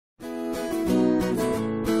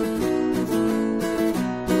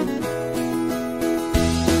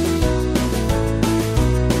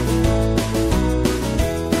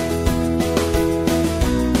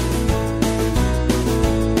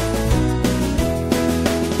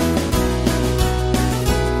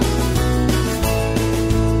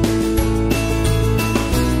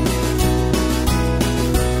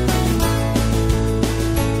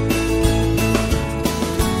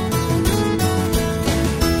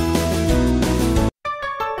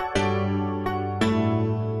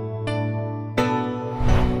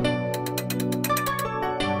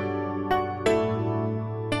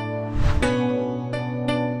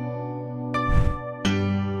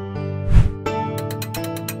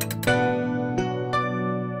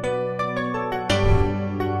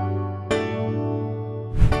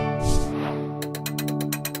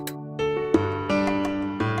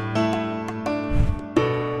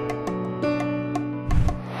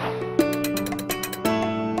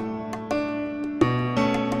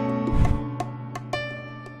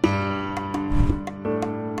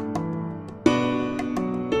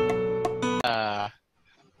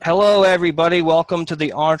Hello, everybody. Welcome to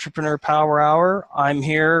the Entrepreneur Power Hour. I'm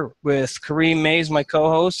here with Kareem Mays, my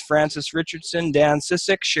co-host, Francis Richardson, Dan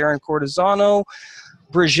Sissick, Sharon Cortizano,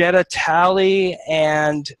 Brigetta Talley,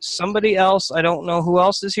 and somebody else. I don't know who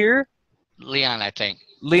else is here. Leon, I think.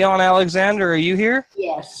 Leon Alexander, are you here?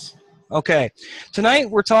 Yes. Okay. Tonight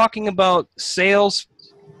we're talking about sales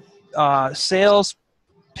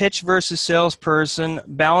pitch versus salesperson,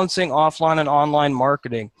 balancing offline and online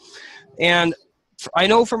marketing. And I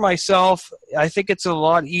know for myself, I think it's a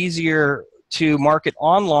lot easier to market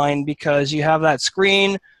online because you have that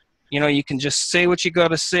screen. You know, you can just say what you got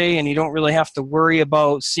to say and you don't really have to worry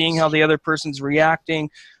about seeing how the other person's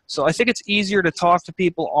reacting. So I think it's easier to talk to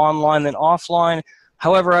people online than offline.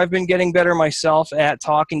 However, I've been getting better myself at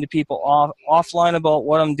talking to people offline about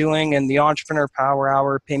what I'm doing and the Entrepreneur Power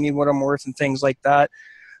Hour, pay me what I'm worth and things like that.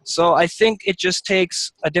 So I think it just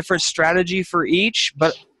takes a different strategy for each,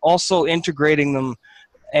 but also integrating them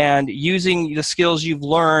and using the skills you've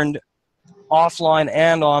learned offline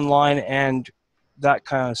and online and that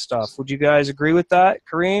kind of stuff. Would you guys agree with that,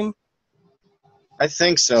 Kareem? I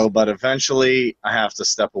think so, but eventually I have to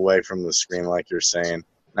step away from the screen like you're saying and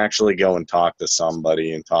actually go and talk to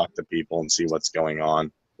somebody and talk to people and see what's going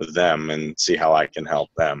on with them and see how I can help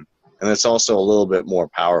them. And it's also a little bit more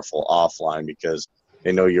powerful offline because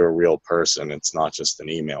they know you're a real person. It's not just an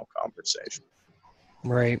email conversation.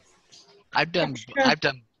 Right. I've done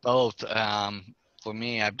both. For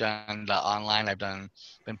me, I've done the online.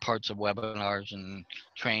 Been parts of webinars and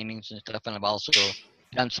trainings and stuff, and I've also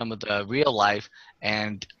done some of the real life.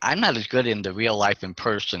 And I'm not as good in the real life in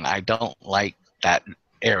person. I don't like that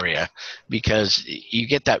area because you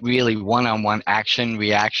get that really one-on-one action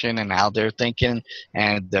reaction and how they're thinking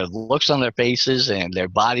and the looks on their faces and their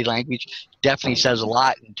body language definitely says a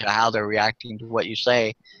lot into how they're reacting to what you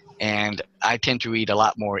say. And I tend to read a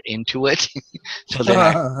lot more into it. So then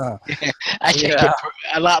I take it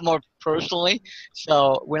a lot more personally.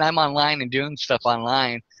 So when I'm online and doing stuff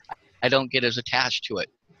online, I don't get as attached to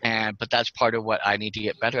it. But that's part of what I need to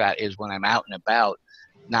get better at is when I'm out and about,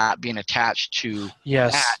 not being attached to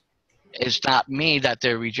that. It's not me that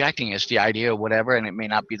they're rejecting. It's the idea or whatever, and it may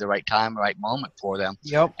not be the right time, right moment for them.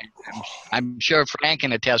 Yep. I'm sure Frank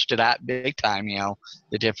can attest to that big time,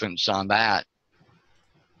 the difference on that.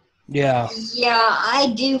 Yeah. Yeah,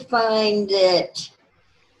 I do find that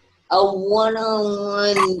a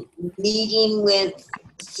one-on-one meeting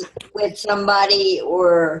with somebody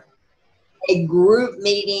or a group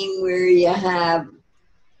meeting where you have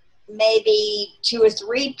maybe 2 or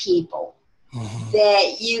 3 people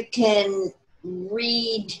that you can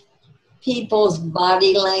read people's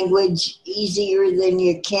body language easier than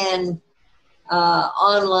you can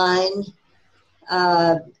online.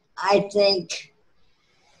 I think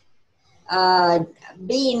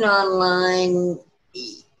being online,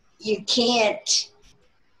 you can't.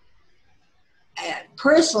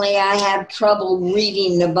 Personally, I have trouble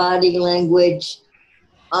reading the body language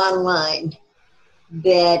online.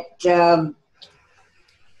 That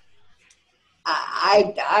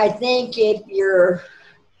I think if you're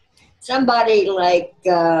somebody like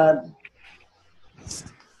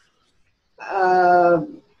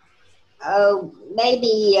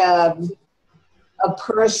maybe a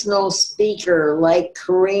personal speaker like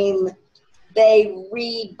Kareem, they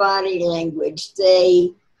read body language.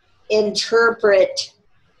 They interpret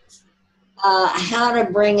how to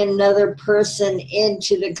bring another person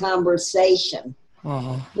into the conversation.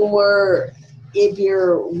 Or if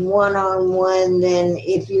you're one-on-one, then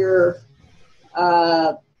if you're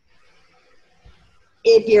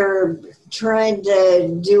trying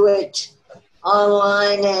to do it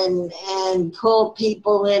online and pull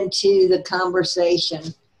people into the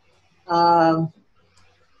conversation,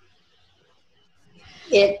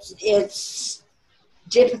 it's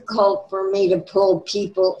difficult for me to pull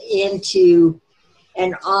people into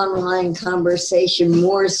an online conversation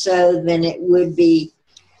more so than it would be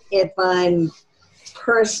if I'm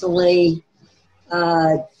personally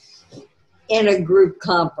in a group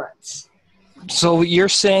conference. So you're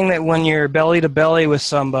saying that when you're belly to belly with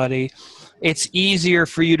somebody, it's easier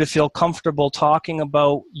for you to feel comfortable talking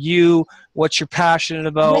about you, what you're passionate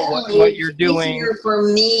about, what you're doing. It's easier for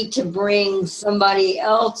me to bring somebody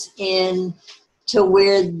else in to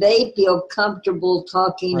where they feel comfortable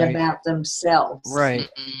talking about themselves. Right.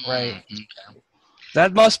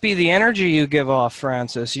 That must be the energy you give off,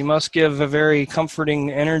 Francis. You must give a very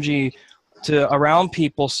comforting energy to around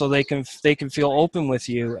people so they can feel open with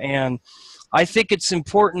you. And I think it's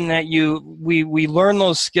important that we learn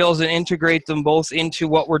those skills and integrate them both into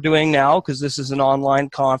what we're doing now, because this is an online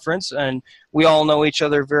conference and we all know each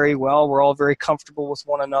other very well. We're all very comfortable with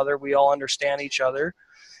one another. We all understand each other.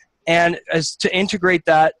 And as to integrate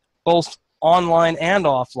that both online and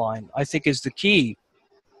offline, I think is the key.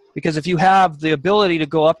 Because if you have the ability to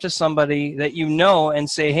go up to somebody that you know and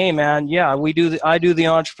say, hey man, yeah, I do the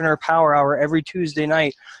Entrepreneur Power Hour every Tuesday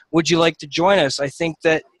night. Would you like to join us? I think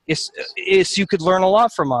that you could learn a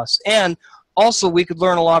lot from us. And also we could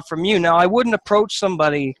learn a lot from you. Now, I wouldn't approach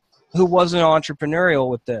somebody who wasn't entrepreneurial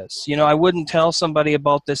with this. You know, I wouldn't tell somebody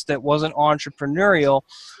about this that wasn't entrepreneurial,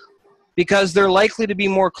 because they're likely to be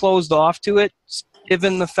more closed off to it,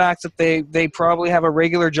 given the fact that they probably have a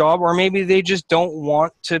regular job, or maybe they just don't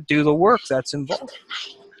want to do the work that's involved.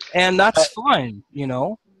 And that's fine, you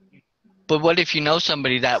know. But what if you know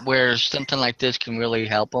somebody that where something like this can really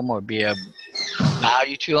help them or be a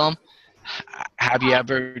value to them? Have you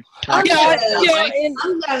ever talked to them that way?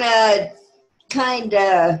 I'm gonna kind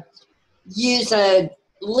of use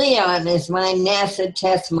Leon as my NASA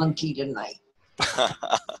test monkey tonight.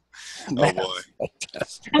 Oh boy. Oh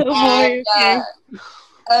boy. And,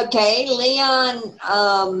 okay, Leon.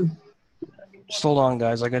 Just hold on,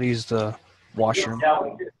 guys. I got to use the washroom.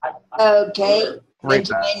 Okay. Right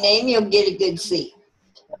Mention my name, you'll get a good seat.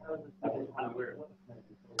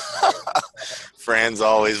 Fran's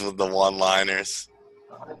always with the one-liners.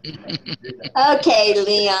 Okay,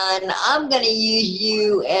 Leon, I'm going to use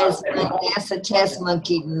you as my NASA test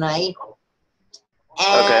monkey tonight.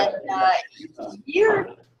 And you're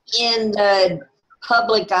in the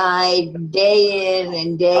public eye day in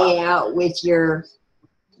and day out with your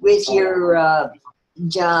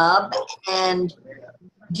job. And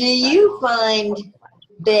do you find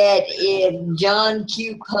that if John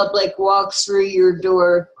Q. Public walks through your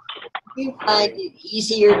door, you find it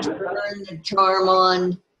easier to turn the charm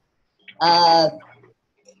on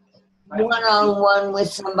one-on-one with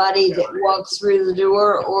somebody that walks through the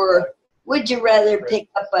door, or would you rather pick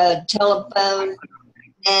up a telephone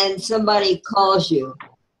and somebody calls you?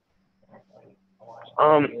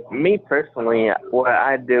 Me personally, what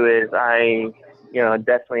I do is I,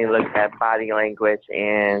 definitely look at body language,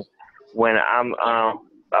 and when I'm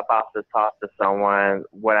about to talk to someone,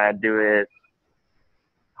 what I do is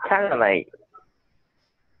kind of like,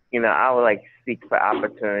 I would like seek for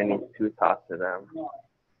opportunities to talk to them.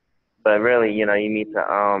 But really, you need to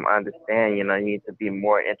understand, you need to be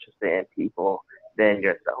more interested in people than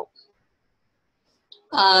yourself.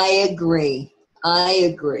 I agree.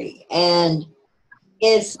 And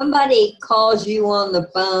if somebody calls you on the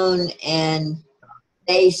phone and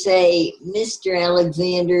they say, Mr.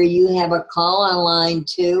 Alexander, you have a call on line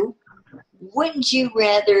 2, wouldn't you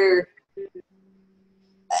rather,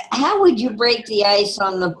 how would you break the ice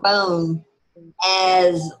on the phone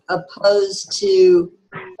as opposed to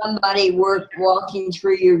somebody walking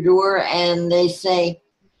through your door and they say,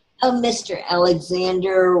 oh, Mr.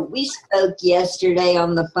 Alexander, we spoke yesterday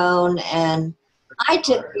on the phone and I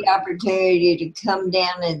took the opportunity to come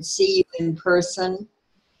down and see you in person.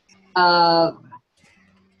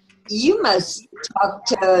 You must talk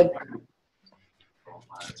to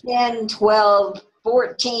 10, 12,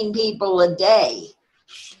 14 people a day.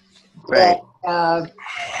 Right.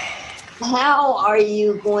 How are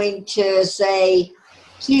you going to say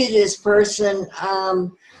to this person,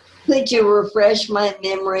 could you refresh my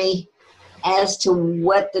memory as to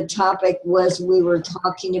what the topic was we were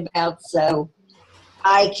talking about, so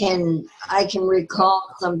I can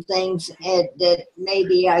recall some things that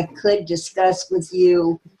maybe I could discuss with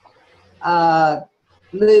you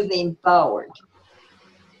moving forward?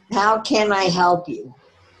 How can I help you?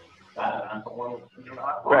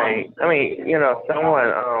 Right. I mean,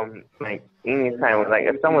 someone, like, anytime, like,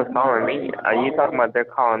 if someone's calling me, are you talking about they're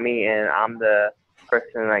calling me and I'm the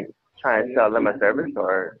person, like, trying to sell them a service,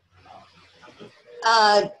 or?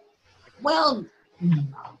 Well,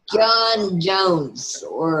 John Jones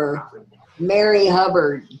or Mary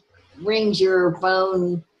Hubbard rings your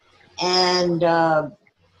phone and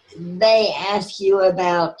they ask you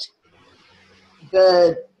about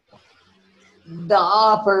the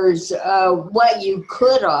offers, what you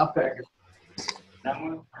could offer.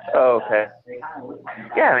 Oh, okay.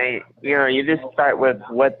 Yeah, I mean, you just start with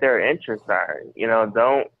what their interests are.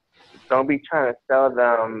 Don't be trying to sell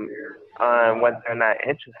them on what they're not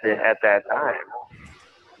interested at that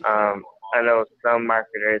time. I know some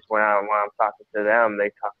marketers, when I'm talking to them,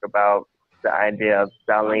 they talk about the idea of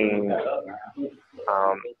selling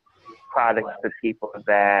products to people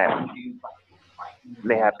that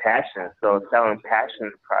they have passion. So selling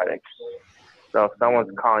passion products. So if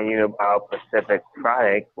someone's calling you about a specific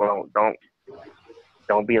product, well, don't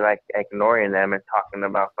be like ignoring them and talking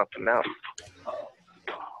about something else.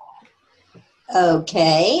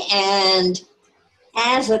 Okay, and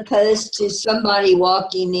as opposed to somebody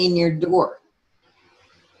walking in your door.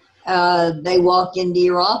 they walk into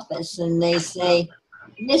your office and they say,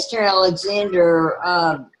 Mr. Alexander,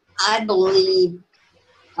 I believe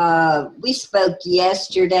we spoke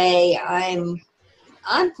yesterday. I'm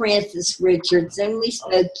Francis Richardson. We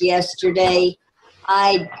spoke yesterday.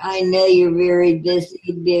 I know you're very busy,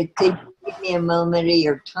 but could you give me a moment of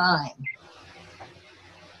your time?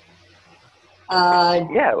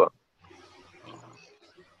 Yeah. Well,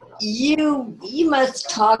 You must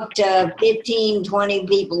talk to 15, 20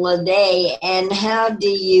 people a day, and how do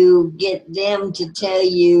you get them to tell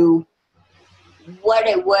you what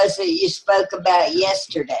it was that you spoke about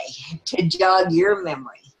yesterday to jog your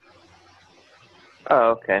memory?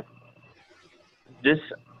 oh, okay. Just,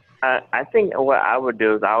 I think what I would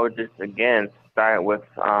do is I would just again start with,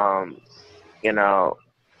 you know,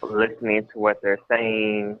 listening to what they're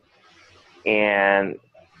saying, and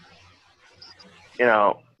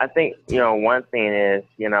I think one thing is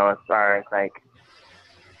as far as like,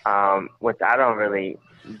 which I don't really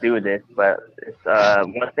do this, but it's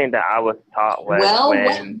one thing that I was taught was Well, what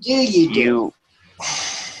when do you do?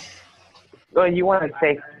 well, you want to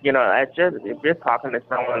take, if you're talking to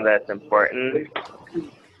someone that's important,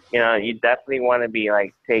 you definitely want to be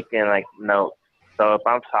like taking like notes. So if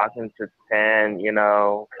I'm talking to 10,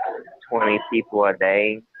 20 people a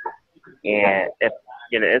day, and if,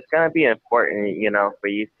 it's going to be important, for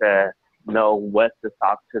you to know what to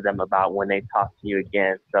talk to them about when they talk to you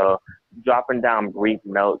again. So dropping down brief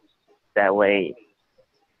notes, that way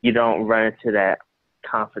you don't run into that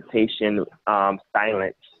confrontation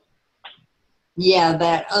silence. Yeah,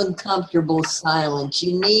 that uncomfortable silence.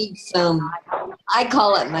 You need some, I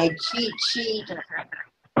call it my cheat sheet.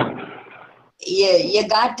 You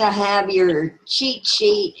got to have your cheat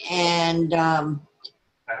sheet, and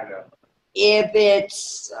if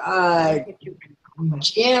it's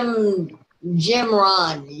Jim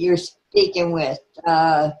Ron you're speaking with,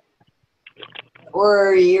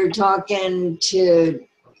 or you're talking to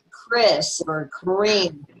Chris or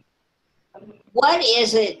Kareem, what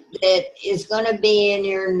is it that is going to be in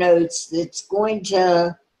your notes that's going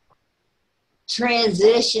to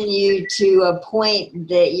transition you to a point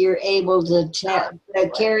that you're able to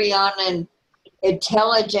carry on an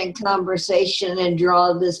intelligent conversation and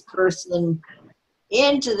draw this person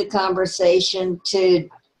into the conversation to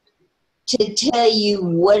tell you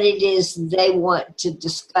what it is they want to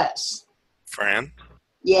discuss? Fran?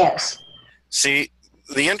 Yes. See,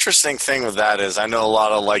 the interesting thing with that is I know a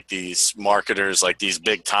lot of like these marketers, like these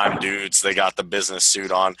big time dudes, they got the business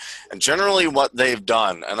suit on. And generally what they've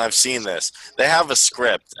done, and I've seen this, they have a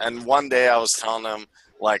script. And one day I was telling them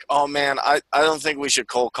like, oh man, I don't think we should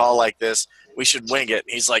cold call like this. We should wing it.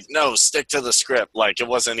 And he's like, no, stick to the script. Like it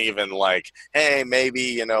wasn't even like, hey,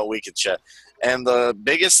 maybe, we could chat. And the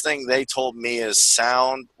biggest thing they told me is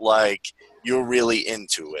sound like you're really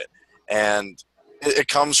into it. And it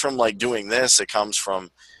comes from like doing this. It comes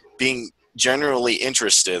from being generally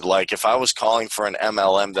interested. Like if I was calling for an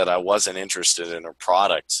MLM that I wasn't interested in or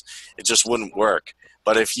products, it just wouldn't work.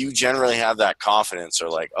 But if you generally have that confidence or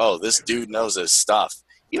like, oh, this dude knows his stuff,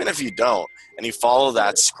 even if you don't, and you follow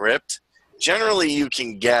that script, generally you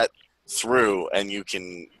can get through and you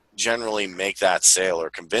can generally make that sale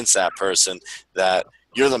or convince that person that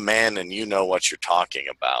you're the man and you know what you're talking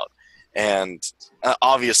about. And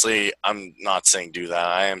obviously, I'm not saying do that.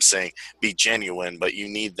 I am saying be genuine, but you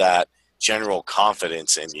need that general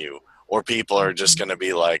confidence in you, or people are just going to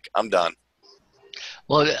be like, I'm done.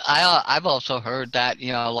 Well, I've also heard that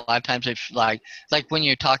a lot of times it's like when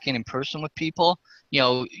you're talking in person with people,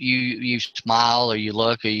 you smile or you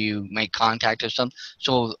look or you make contact or something.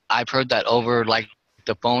 So I've heard that over like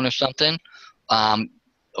the phone or something,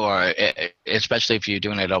 or especially if you're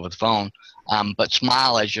doing it over the phone. But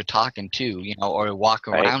smile as you're talking too, or walk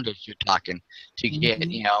around as you're talking to get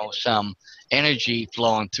some energy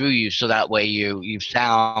flowing through you, so that way you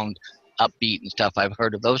sound upbeat and stuff. I've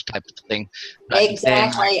heard of those type of things. But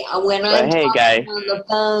Exactly. When I'm hey, talking guys. on the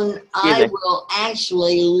phone, I will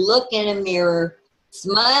actually look in a mirror,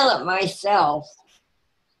 smile at myself,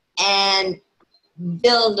 and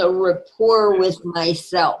build a rapport with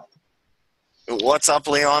myself. What's up,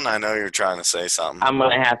 Leon? I know you're trying to say something. I'm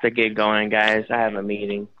going to have to get going, guys. I have a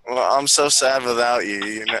meeting. Well, I'm so sad without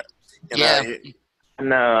you.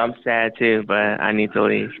 No, I'm sad too, but I need to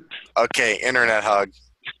leave. Okay, internet hug.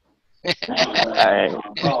 All right.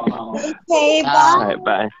 Okay, bye. All right,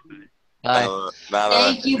 bye. Bye.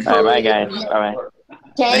 Thank you for Bye, guys. Bye.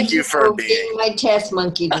 Thank you for being my test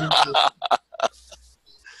monkey tonight.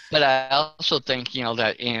 But I also think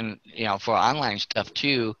that in for online stuff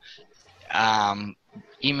too,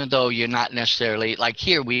 even though you're not necessarily like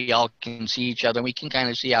here, we all can see each other. We can kind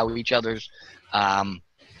of see how each other's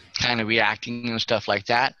kind of reacting and stuff like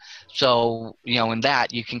that. So, in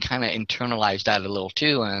that, you can kind of internalize that a little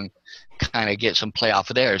too and kind of get some play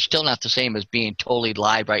off of there. It's still not the same as being totally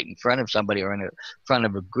live right in front of somebody or in front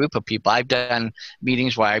of a group of people. I've done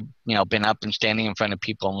meetings where I've, been up and standing in front of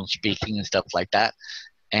people and speaking and stuff like that.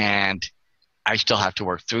 And I still have to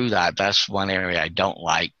work through that. That's one area I don't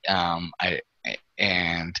like.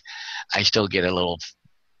 And I still get a little,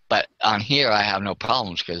 but on here I have no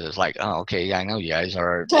problems because it's like, oh, okay, yeah, I know you guys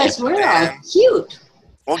are. Because we're all cute.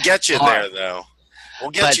 We'll get you there, though.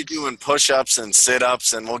 We'll get you doing push-ups and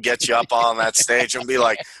sit-ups, and we'll get you up on that stage and be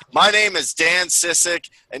like, my name is Dan Sissick,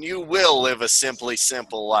 and you will live a simply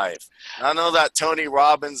simple life. And I know that Tony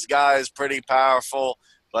Robbins guy is pretty powerful,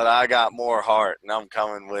 but I got more heart, and I'm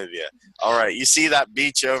coming with you. All right, you see that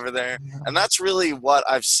beach over there? And that's really what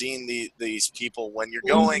I've seen these people, when you're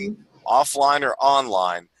going offline or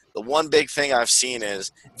online, the one big thing I've seen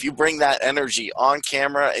is if you bring that energy on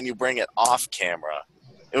camera and you bring it off camera,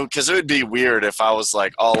 because it would be weird if I was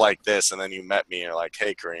like all like this and then you met me and you're like,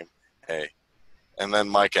 hey, Kareem, hey. And then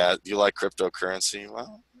Micah, do you like cryptocurrency?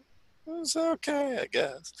 Well, it's okay, I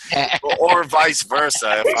guess. or vice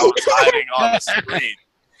versa if I was hiding on the screen.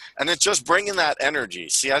 And it's just bringing that energy.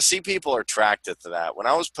 See, I see people are attracted to that. When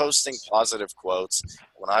I was posting positive quotes,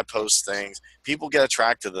 when I post things, people get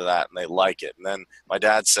attracted to that and they like it. And then my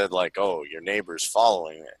dad said, like, oh, your neighbor's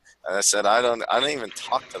following it. And I said, I don't even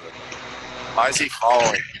talk to them. Why is he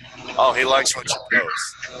following you? Oh, he likes what you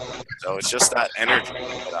post. So it's just that energy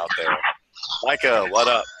out there. Micah, what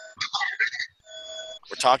up?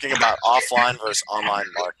 We're talking about offline versus online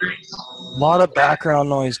marketing. A lot of background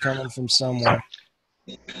noise coming from somewhere.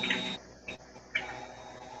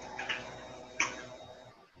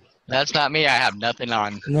 That's not me. I have nothing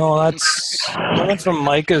on. No, that's coming from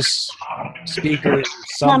Micah's speaker or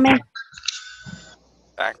something.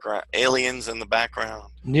 Background aliens in the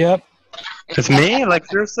background. Yep. It's me? Like,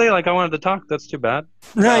 seriously? Like, I wanted to talk. That's too bad.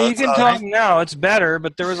 No, you can talk now. It's better,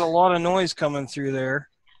 but there was a lot of noise coming through there.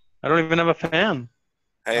 I don't even have a fan.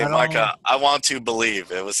 Hey, Micah, I want to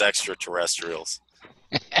believe it was extraterrestrials.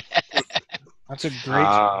 That's a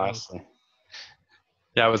great story.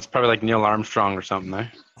 Yeah, it was probably like Neil Armstrong or something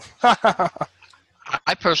there.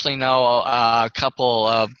 I personally know a couple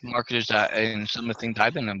of marketers that, in some of the things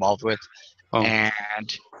I've been involved with, and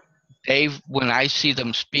when I see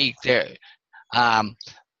them speak, they're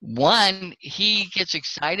one, he gets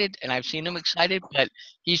excited, and I've seen him excited, but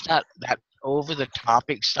he's not that over the top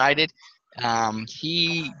excited.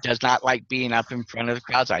 He does not like being up in front of the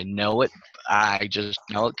crowds. I know it. I just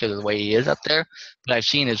know it because of the way he is up there. But I've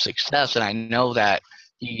seen his success, and I know that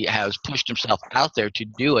he has pushed himself out there to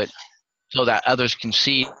do it so that others can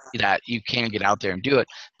see that you can get out there and do it.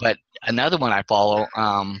 But another one I follow,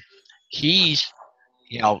 he's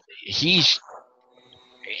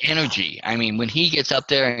energy. I mean, when he gets up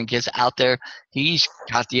there and gets out there, he's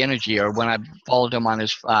got the energy. Or when I followed him on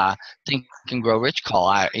his Think and Grow Rich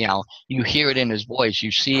call, you hear it in his voice,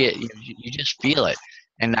 you see it, you just feel it.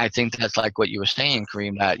 And I think that's like what you were saying,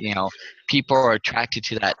 Kareem, that people are attracted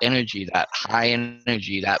to that energy, that high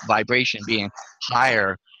energy, that vibration being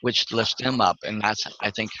higher, which lifts them up. And that's,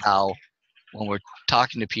 I think, how when we're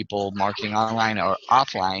talking to people, marketing online or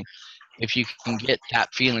offline, if you can get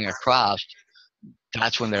that feeling across,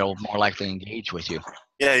 that's when they'll more likely engage with you.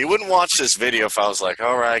 Yeah, you wouldn't watch this video if I was like,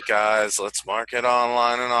 all right, guys, let's market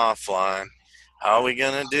online and offline. How are we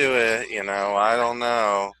going to do it? I don't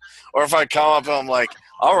know. Or if I come up and I'm like,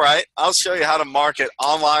 all right, I'll show you how to market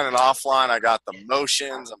online and offline. I got the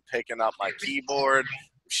motions. I'm picking up my keyboard,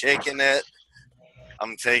 I'm shaking it.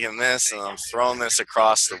 I'm taking this and I'm throwing this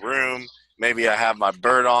across the room. Maybe I have my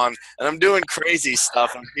bird on, and I'm doing crazy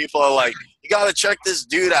stuff, and people are like, you got to check this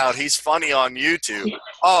dude out. He's funny on YouTube.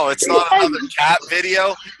 Oh, it's not another cat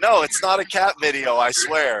video? No, it's not a cat video, I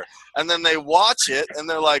swear. And then they watch it, and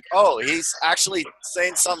they're like, oh, he's actually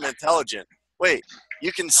saying something intelligent. Wait,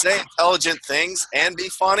 you can say intelligent things and be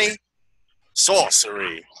funny?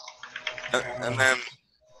 Sorcery. And then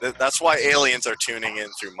that's why aliens are tuning in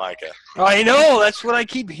through Micah. I know. That's what I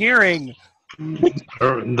keep hearing.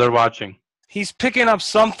 They're watching. He's picking up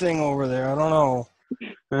something over there. I don't know.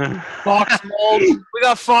 Fox Mulder. We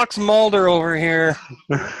got Fox Mulder over here.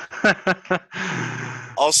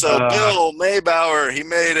 Also, Bill Maybauer, he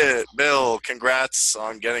made it. Bill, congrats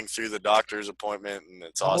on getting through the doctor's appointment, and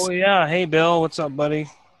it's awesome. Oh, yeah. Hey, Bill. What's up, buddy?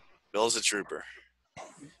 Bill's a trooper.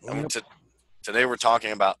 Today we're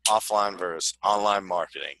talking about offline versus online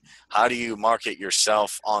marketing. How do you market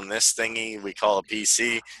yourself on this thingy we call a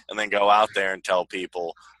PC, and then go out there and tell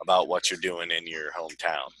people about what you're doing in your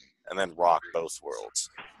hometown, and then rock both worlds?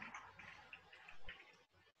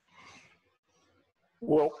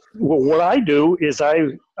 Well, what I do is I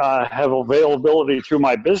have availability through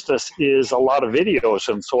my business is a lot of videos,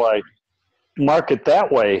 and so I market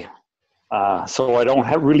that way. So I don't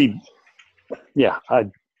have really, I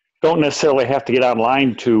don't necessarily have to get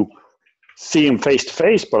online to see them face to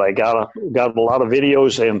face, but I got a lot of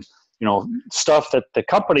videos and stuff that the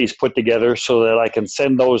companies put together so that I can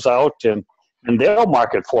send those out and they'll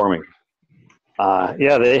market for me.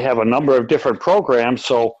 They have a number of different programs,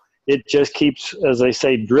 so it just keeps, as they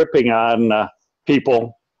say, dripping on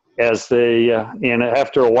people as they, and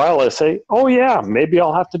after a while, they say, oh yeah, maybe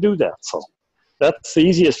I'll have to do that. So that's the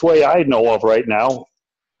easiest way I know of right now,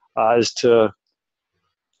 is to,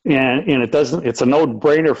 and it's a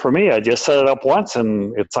no-brainer for me. I just set it up once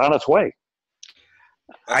and it's on its way.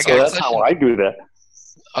 So that's how I do that.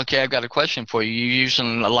 Okay, I've got a question for you. You're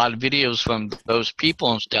using a lot of videos from those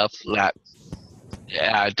people and stuff that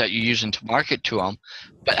you're using to market to them,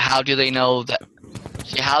 but how do they know that?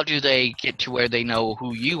 How do they get to where they know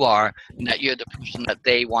who you are and that you're the person that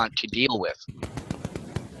they want to deal with?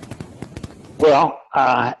 Well,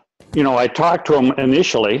 I talked to them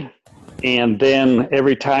initially, and then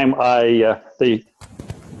every time the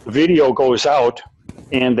video goes out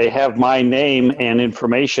and they have my name and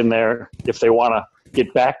information there if they want to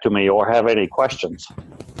get back to me or have any questions.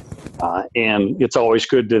 And it's always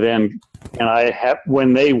good to then, and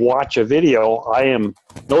when they watch a video, I am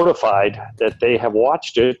notified that they have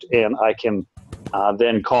watched it, and I can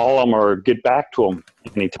then call them or get back to them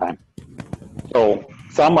anytime. So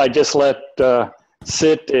some I just let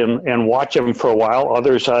sit and watch them for a while.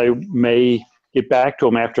 Others I may get back to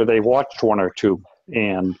them after they watched one or two.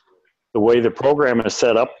 And the way the program is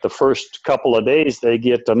set up, the first couple of days they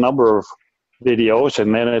get a number of videos,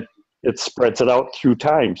 and then it spreads it out through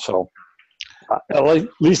time. So at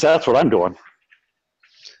least that's what I'm doing.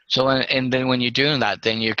 So, and then when you're doing that,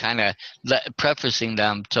 then you're kind of prefacing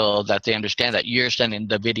them so that they understand that you're sending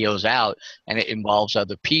the videos out and it involves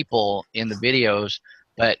other people in the videos,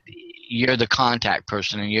 but you're the contact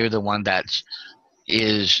person and you're the one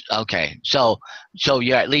is okay. So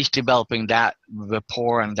you're at least developing that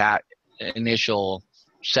rapport and that initial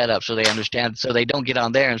setup so they understand, so they don't get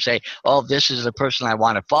on there and say, oh, this is the person I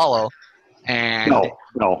want to follow. And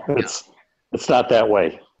no, it's not that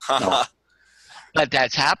way. No. But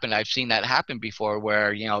that's happened. I've seen that happen before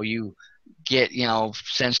where, you get,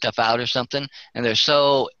 send stuff out or something and they're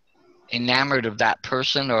so enamored of that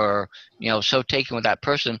person or, so taken with that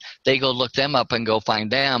person, they go look them up and go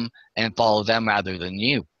find them and follow them rather than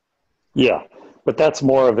you. Yeah, but that's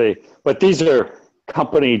more of but these are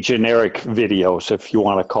company generic videos, if you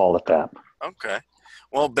want to call it that. Okay.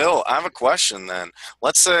 Well, Bill, I have a question then.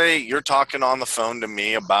 Let's say you're talking on the phone to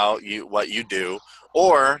me about what you do,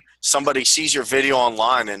 or somebody sees your video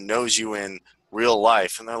online and knows you in real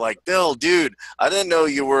life, and they're like, Bill, dude, I didn't know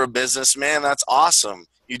you were a businessman. That's awesome.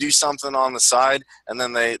 You do something on the side, and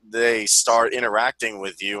then they start interacting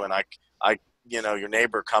with you, and your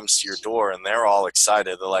neighbor comes to your door, and they're all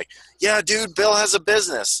excited. They're like, yeah, dude, Bill has a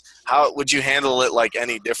business. How would you handle it like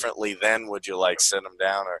any differently then? Would you like sit them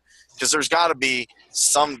down? Or because there's got to be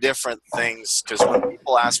some different things, because when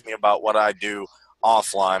people ask me about what I do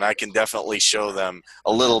offline, I can definitely show them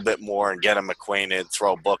a little bit more and get them acquainted,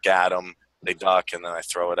 throw a book at them, they duck, and then I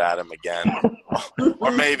throw it at them again.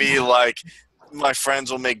 Or maybe like my friends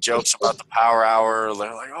will make jokes about the power hour.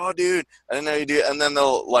 They're like, oh, dude, I didn't know you do. And then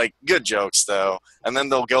they'll like good jokes though. And then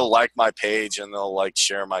they'll go like my page and they'll like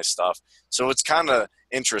share my stuff. So it's kind of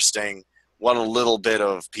interesting what a little bit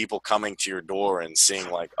of people coming to your door and seeing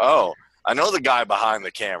like, oh, I know the guy behind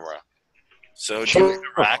the camera. So do you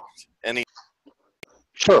interact any?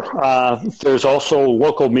 Sure. There's also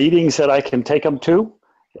local meetings that I can take them to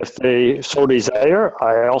if they so desire.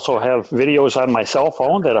 I also have videos on my cell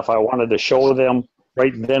phone that if I wanted to show them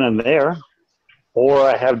right then and there, or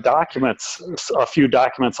I have a few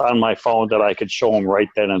documents on my phone that I could show them right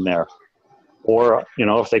then and there. Or,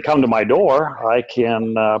 if they come to my door, I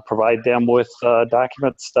can provide them with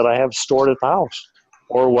documents that I have stored at the house.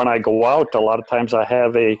 Or when I go out, a lot of times I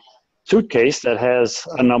have a suitcase that has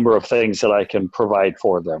a number of things that I can provide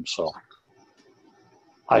for them. So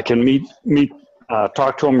I can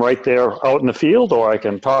talk to them right there out in the field, or I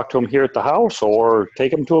can talk to them here at the house, or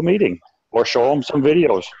take them to a meeting, or show them some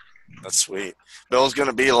videos. That's sweet. Bill's going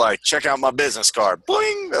to be like, check out my business card.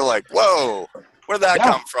 Boing! They're like, whoa, where'd that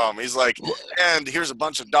come from? He's like, and here's a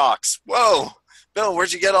bunch of docs. Whoa, Bill,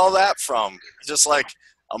 where'd you get all that from? Just like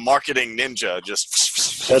a marketing ninja.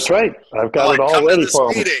 Just That's right. I've got it all ready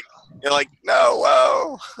for them. You're like, no,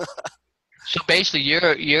 whoa. So basically,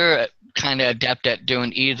 you're kind of adept at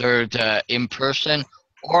doing either the in-person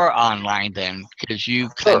or online then, because you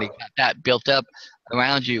kind of got that built up.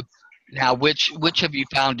 around you. Now, which have you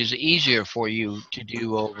found is easier for you to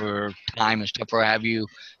do over time and stuff, or have you,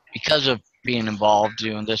 because of being involved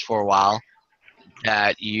doing this for a while,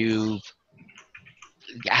 that you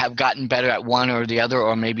have gotten better at one or the other,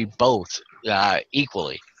 or maybe both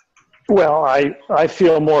equally? Well, I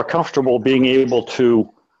feel more comfortable being able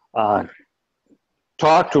to go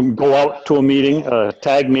out to a meeting, a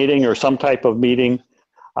tag meeting or some type of meeting,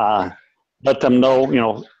 let them know,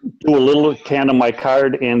 do a little can of my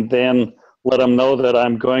card, and then let them know that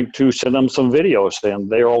I'm going to send them some videos, and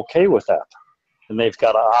they're okay with that. And they've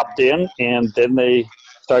got to opt in, and then they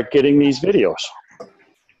start getting these videos.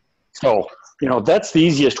 So, that's the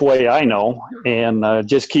easiest way I know, and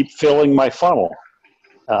just keep filling my funnel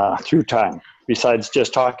through time, besides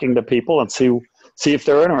just talking to people and see if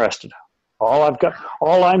they're interested. All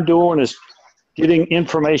I'm doing is getting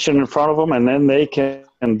information in front of them, and then they can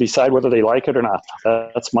decide whether they like it or not.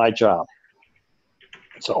 That's my job.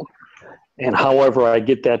 So, and however I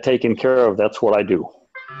get that taken care of, that's what I do.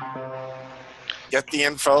 Get the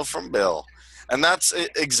info from Bill. And that's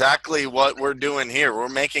exactly what we're doing here. We're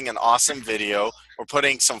making an awesome video. We're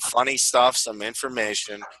putting some funny stuff, some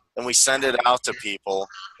information, and we send it out to people.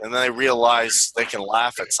 And then they realize they can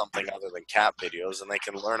laugh at something other than cat videos, and they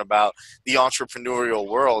can learn about the entrepreneurial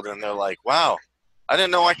world. And they're like, wow, I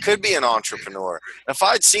didn't know I could be an entrepreneur. If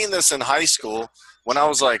I'd seen this in high school, when I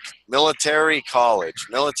was like military college,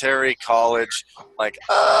 like,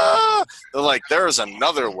 they're like, there's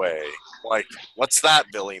another way. Like, what's that,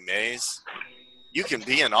 Billy Mays? You can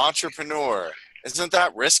be an entrepreneur. Isn't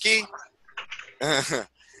that risky?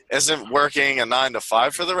 Isn't working a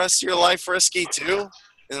 9-to-5 for the rest of your life risky too?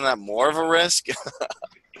 Isn't that more of a risk?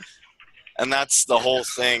 And that's the whole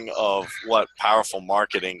thing of what powerful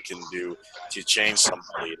marketing can do to change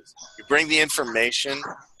somebody. You bring the information,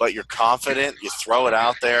 but you're confident, you throw it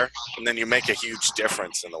out there, and then you make a huge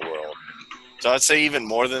difference in the world. So I'd say even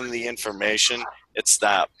more than the information, it's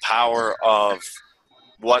that power of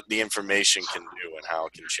what the information can do and how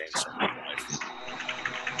it can change someone's life.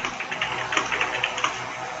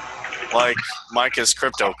 Like Micah's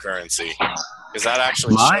cryptocurrency, because that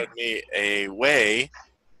actually showed me a way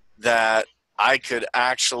that I could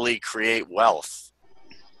actually create wealth.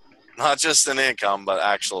 Not just an income, but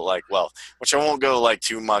actual like wealth, which I won't go like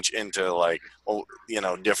too much into like,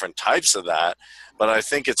 different types of that. But I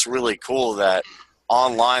think it's really cool that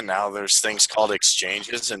online now there's things called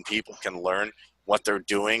exchanges, and people can learn what they're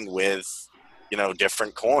doing with,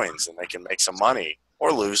 different coins, and they can make some money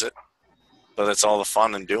or lose it. But it's all the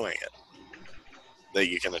fun in doing it, that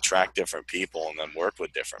you can attract different people and then work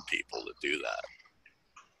with different people to do that.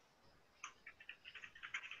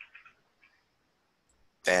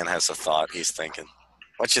 Dan has a thought he's thinking.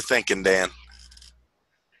 What you thinking, Dan?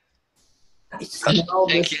 I smell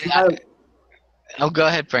the smoke. Oh, go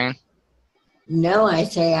ahead, Fran. No, I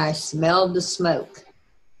say I smelled the smoke.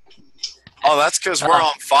 Oh, that's because we're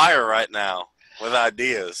on fire right now with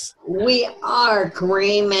ideas. We are,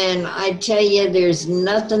 Kareem, and I tell you, there's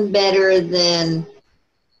nothing better than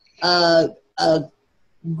a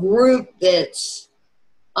group that's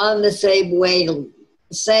on the same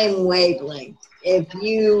wavelength. If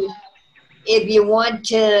you want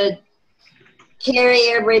to carry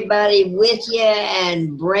everybody with you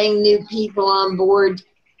and bring new people on board,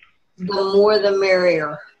 the more the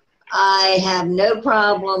merrier. I have no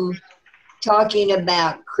problem talking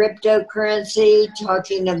about cryptocurrency,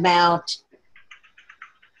 talking about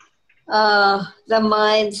the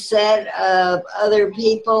mindset of other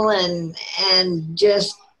people, and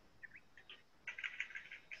just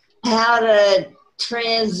how to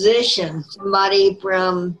transition somebody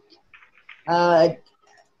from the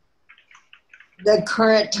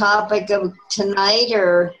current topic of tonight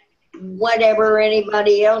or whatever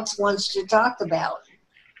anybody else wants to talk about.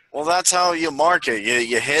 Well, that's how you market.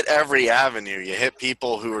 You hit every avenue. You hit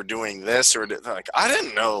people who are doing this or like, I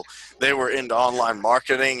didn't know they were into online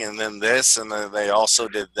marketing, and then this, and then they also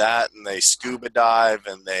did that, and they scuba dive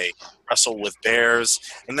and they wrestle with bears,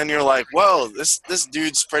 and then you're like, whoa, this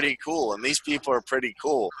dude's pretty cool, and these people are pretty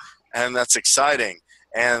cool, and that's exciting.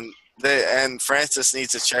 And Frances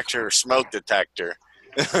needs to check her smoke detector.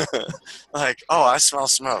 Like, oh, I smell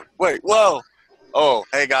smoke. Wait, whoa. Oh,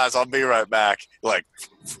 hey guys, I'll be right back. Like,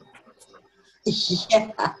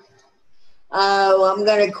 yeah. Oh, I'm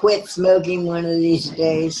gonna quit smoking one of these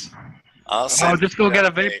days. Just go get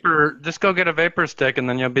a vapor. Just go get a vapor stick, and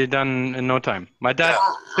then you'll be done in no time. My dad.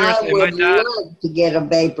 I would love to get a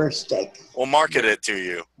vapor stick. We'll market it to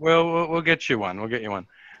you. We'll get you one. We'll get you one.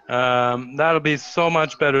 That'll be so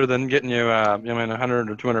much better than getting you, $100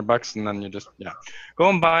 or $200, and then you just go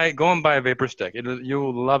and buy a vapor stick.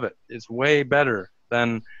 You'll love it. It's way better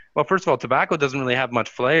then, well, first of all, tobacco doesn't really have much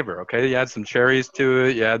flavor, okay? You add some cherries to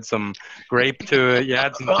it, you add some grape to it, you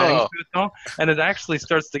add some things to it, though, and it actually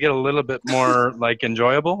starts to get a little bit more, like,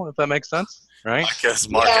 enjoyable, if that makes sense, right? Because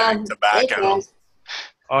marketing tobacco. It does.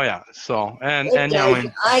 Oh, yeah, so, and It yeah, I does.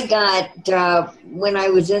 mean, I got, when I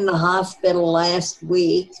was in the hospital last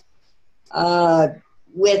week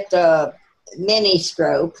with a mini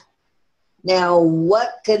stroke. Now,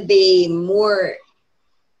 what could be more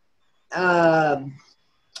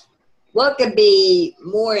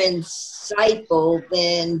insightful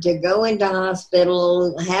than to go into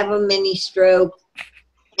hospital, have a mini stroke,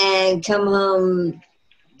 and come home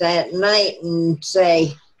that night and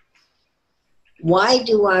say, why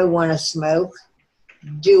do I want to smoke?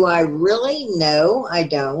 Do I really? No, I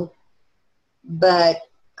don't. But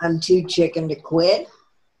I'm too chicken to quit.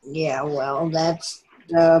 Yeah, well, that's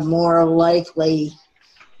more likelihood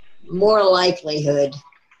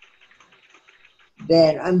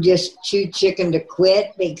that I'm just too chicken to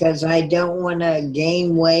quit because I don't want to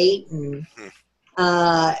gain weight. And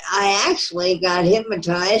I actually got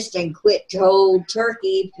hypnotized and quit cold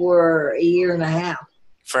turkey for a year and a half.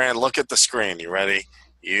 Fran, look at the screen. You ready?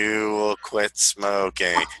 You will quit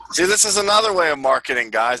smoking. See, this is another way of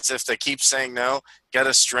marketing, guys. If they keep saying no, get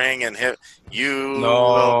a string and hit. You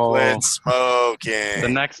will quit smoking. The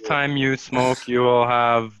next time you smoke, you will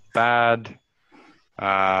have bad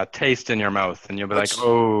taste in your mouth, and you'll be like,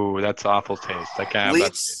 "Oh, that's awful taste. I can't have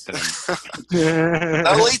that taste anymore."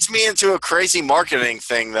 That leads me into a crazy marketing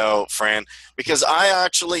thing, though, Fran, because I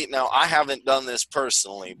haven't done this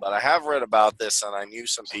personally, but I have read about this, and I knew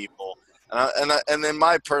some people. And in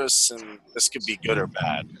my person, this could be good or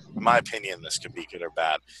bad. In my opinion, this could be good or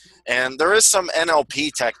bad. And there is some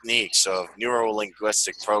NLP techniques of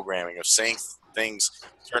neuro-linguistic programming of saying things a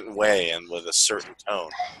certain way and with a certain tone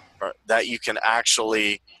that you can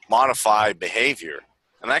actually modify behavior.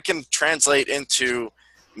 And that can translate into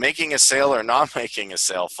making a sale or not making a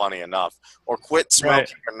sale, funny enough, or quit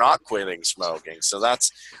smoking or not quitting smoking. So that's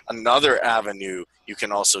another avenue you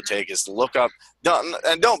can also take, is to look up,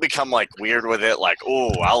 don't become like weird with it, like,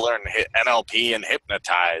 oh, I'll learn NLP and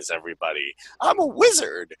hypnotize everybody. I'm a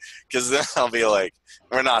wizard, because then I'll be like,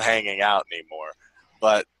 we're not hanging out anymore.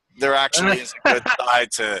 But there actually is a good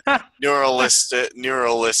side to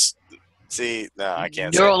neuralistic. See, no, I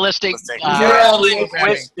can't Neuralistic. say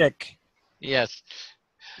Neuro-linguistic. Yes.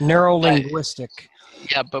 Neuro-linguistic.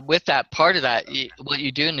 Yeah, but with that, part of that, what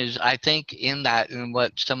you're doing is, I think, in that, and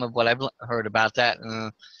some of what I've heard about that,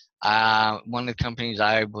 one of the companies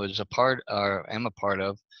I was a part, or am a part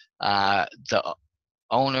of, the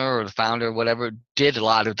owner or the founder or whatever did a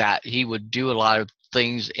lot of that. He would do a lot of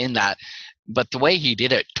things in that. But the way he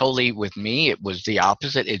did it totally with me, it was the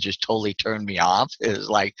opposite. It just totally turned me off. It was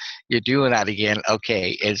like, you're doing that again.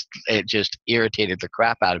 Okay. It just irritated the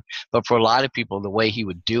crap out of me. But for a lot of people, the way he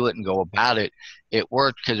would do it and go about it, it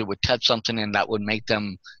worked, because it would touch something and that would make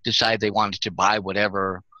them decide they wanted to buy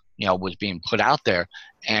whatever, was being put out there.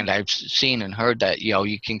 And I've seen and heard that,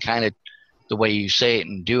 you can kind of, the way you say it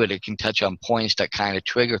and do it, it can touch on points that kind of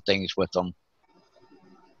trigger things with them.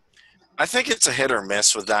 I think it's a hit or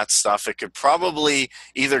miss with that stuff. It could probably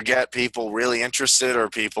either get people really interested, or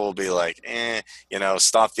people will be like,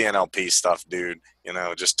 stop the NLP stuff, dude.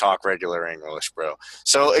 Just talk regular English, bro.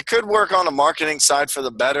 So it could work on the marketing side for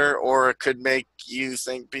the better, or it could make you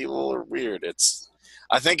think people are weird.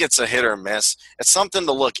 I think it's a hit or miss. It's something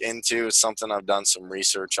to look into. It's something I've done some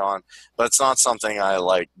research on, but it's not something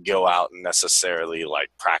I go out and necessarily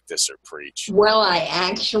practice or preach. Well, I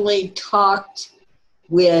actually talked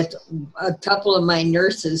with a couple of my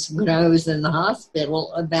nurses when I was in the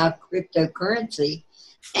hospital about cryptocurrency,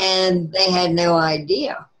 and they had no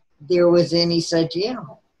idea there was any such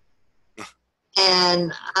animal.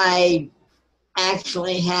 And I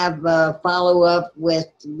actually have a follow-up with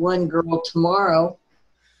one girl tomorrow,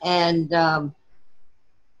 and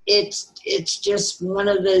it's just one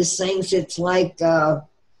of those things. It's like a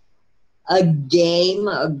game,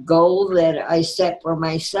 a goal that I set for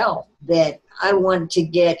myself, that I want to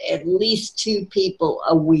get at least 2 people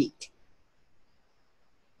a week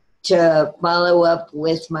to follow up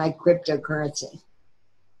with my cryptocurrency.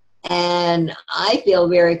 And I feel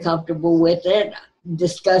very comfortable with it,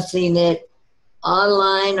 discussing it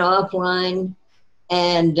online, offline.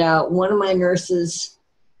 And one of my nurses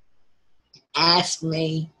asked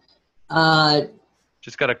me.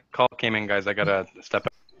 Just got a call came in, guys. I got to step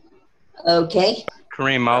out. Okay.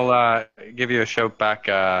 Kareem, I'll give you a shout back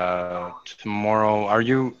tomorrow. Are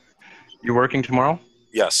you working tomorrow?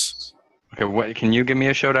 Yes. Okay. Can you give me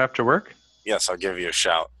a shout after work? Yes, I'll give you a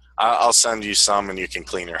shout. I'll send you some, and you can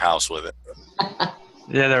clean your house with it.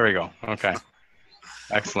 Yeah, there we go. Okay.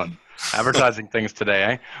 Excellent. Advertising things today,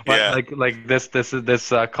 eh? But Yeah. like this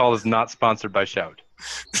call is not sponsored by Shout.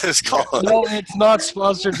 It's called No, it's not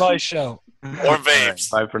sponsored by Show. or All right, vapes.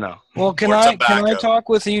 bye for now. Well, can Or I tobacco. talk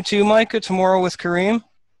with you too, Micah, tomorrow with Kareem?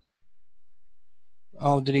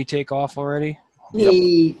 Oh, did he take off already?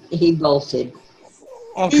 He bolted.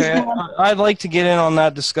 Okay, I'd like to get in on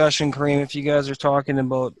that discussion, Kareem, if you guys are talking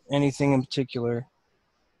about anything in particular.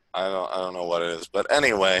 I don't know what it is, but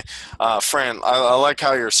anyway, Fran, I like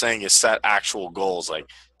how you're saying you set actual goals, like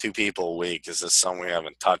 2 people a week. Is this something we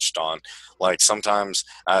haven't touched on? Like sometimes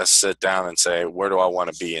I sit down and say, where do I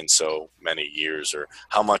want to be in so many years, or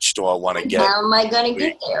how much do I want to get? How am I going to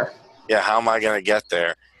get there? Yeah, how am I going to get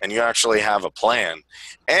there? And you actually have a plan,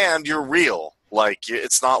 and you're real. Like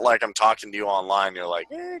it's not like I'm talking to you online. You're like,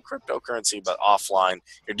 cryptocurrency, but offline,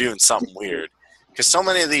 you're doing something weird. Because so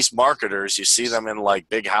many of these marketers, you see them in like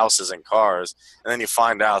big houses and cars, and then you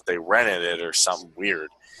find out they rented it or something weird.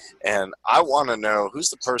 And I want to know who's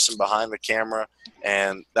the person behind the camera,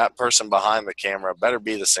 and that person behind the camera better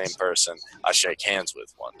be the same person I shake hands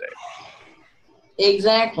with one day.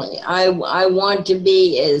 Exactly. I want to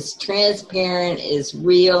be as transparent, as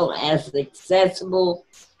real, as accessible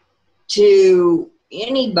to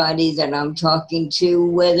anybody that I'm talking to,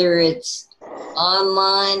 whether it's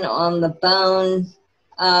online, on the phone,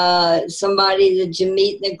 somebody that you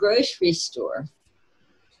meet in the grocery store.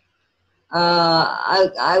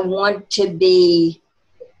 I want to be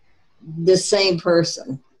the same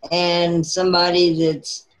person, and somebody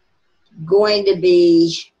that's going to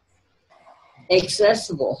be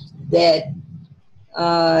accessible, that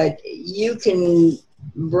you can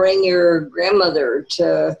bring your grandmother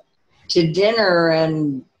to dinner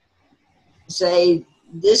and say,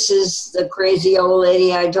 this is the crazy old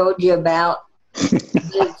lady I told you about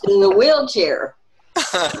that's in the wheelchair.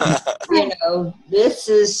 You know, this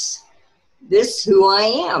is who I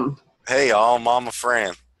am. Hey, y'all, Mama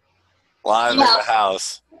Fran, live in the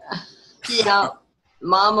house. Yeah,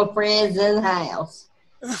 Mama Fran's in the house.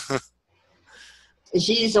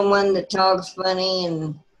 She's the one that talks funny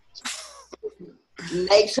and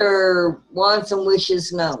makes her wants and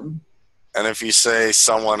wishes known. And if you say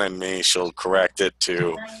someone and me, she'll correct it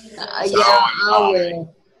too. Yeah, I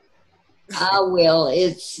will. I will.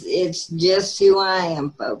 It's just who I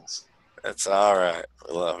am, folks. That's all right.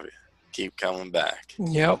 We love you. Keep coming back.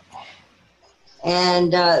 Yep.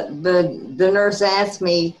 And the nurse asked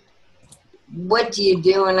me, what do you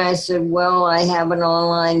do? And I said, well, I have an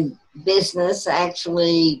online business,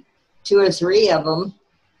 actually 2 or 3 of them.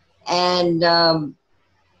 And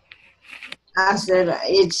I said,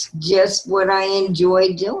 it's just what I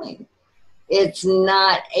enjoy doing. It's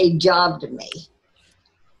not a job to me.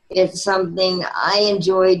 It's something I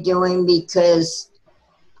enjoy doing because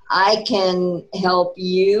I can help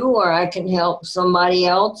you, or I can help somebody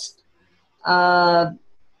else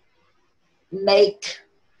make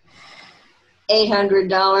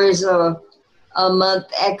 $800 a month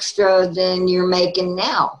extra than you're making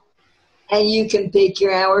now. And you can pick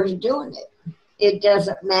your hours doing it. It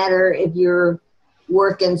doesn't matter if you're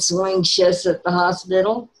working swing shifts at the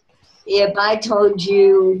hospital. If I told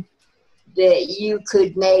you that you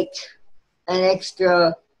could make an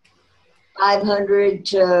extra $500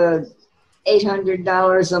 to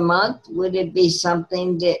 $800 a month, would it be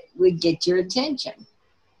something that would get your attention?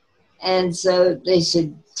 And so they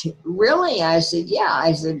said, really? I said, yeah.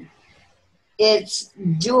 I said, it's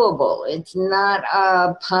doable. It's not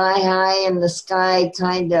a pie high in the sky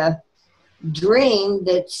kind of dream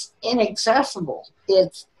that's inaccessible.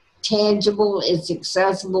 It's tangible, it's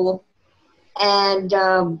accessible. And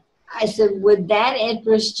I said, would that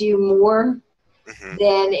interest you more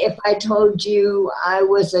than if I told you I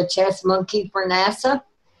was a test monkey for NASA?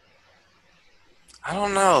 I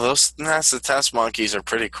don't know. Those NASA test monkeys are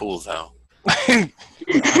pretty cool, though. And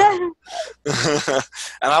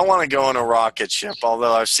I want to go in a rocket ship,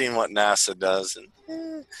 although I've seen what NASA does.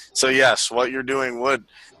 And so, yes, what you're doing would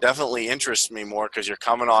definitely interest me more because you're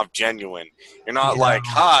coming off genuine. You're not like,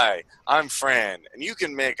 hi, I'm Fran, and you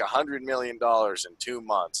can make $100 million in 2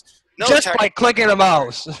 months. No just by clicking a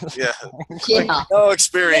mouse. Yeah. Yeah. No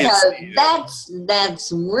experience. Yeah,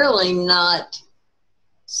 that's really not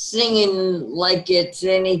singing like it's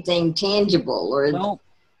anything tangible. Or Nope.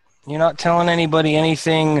 You're not telling anybody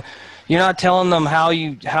anything. You're not telling them how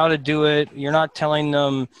to do it. You're not telling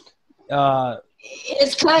them.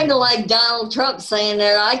 It's kind of like Donald Trump saying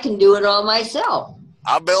that I can do it all myself.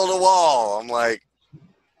 I'll build a wall. I'm like,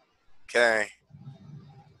 okay.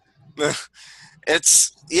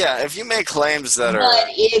 It's, yeah, if you make claims that are. But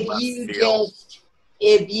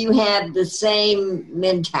if you have the same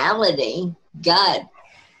mentality, God,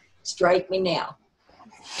 strike me now.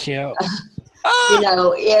 Yeah. You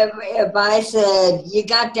know, if I said you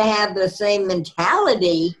got to have the same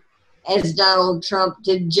mentality as Donald Trump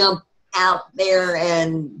to jump out there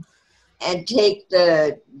and take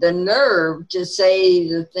the nerve to say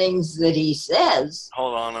the things that he says.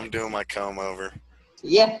 Hold on, I'm doing my comb over.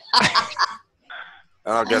 Yeah.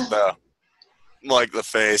 And I'll get the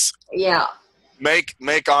face. Yeah. Maybe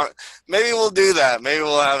we'll do that. Maybe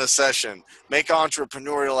we'll have a session. Make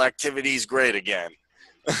entrepreneurial activities great again.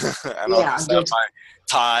 And I'll just have my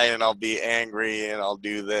tie and I'll be angry and I'll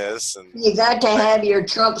do this. And you got to have your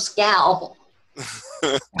Trump scowl.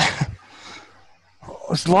 A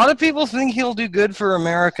lot of people think he'll do good for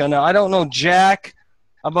America. Now, I don't know jack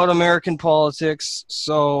about American politics,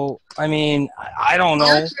 so, I mean, I don't know.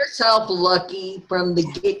 Count yourself lucky from the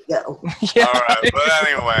get-go. Yeah. All right, but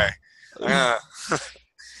anyway,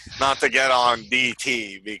 not to get on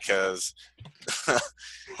DT because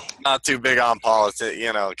not too big on politics,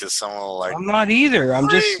 because someone will I'm not either. I'm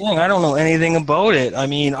just saying I don't know anything about it. I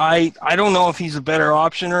mean, I don't know if he's a better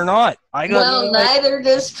option or not. Neither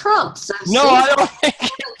does Trump. So no, I don't think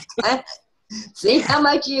see how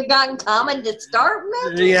much you got in common to start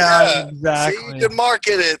with? Yeah, exactly. See, you can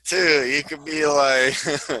market it too. You could be like,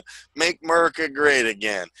 make America great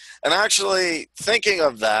again. And actually thinking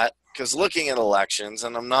of that, because looking at elections,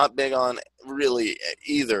 and I'm not big on really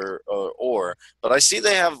either or, but I see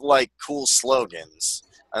they have like cool slogans.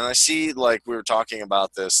 And I see, like we were talking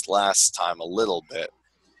about this last time a little bit.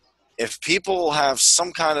 If people have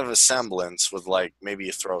some kind of a semblance with like maybe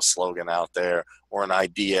you throw a slogan out there or an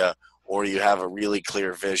idea or you have a really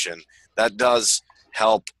clear vision, that does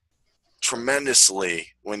help tremendously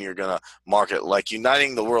when you're going to market, like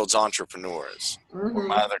Uniting the World's Entrepreneurs or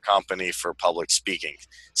my other company for public speaking.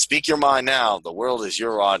 Speak your mind now. The world is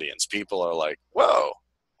your audience. People are like, whoa,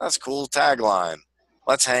 that's a cool tagline.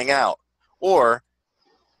 Let's hang out. Or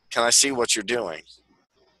can I see what you're doing?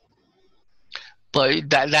 But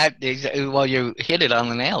well, you hit it on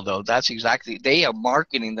the nail, though. That's exactly, they are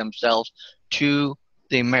marketing themselves to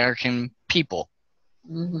the American people,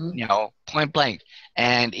 point blank.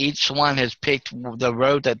 And each one has picked the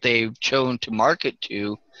road that they've chosen to market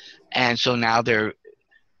to, and so now they're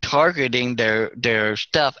targeting their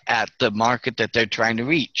stuff at the market that they're trying to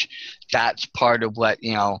reach. That's part of what,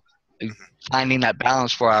 finding that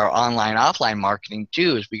balance for our online, offline marketing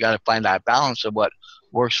too, is we got to find that balance of what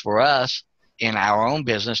works for us in our own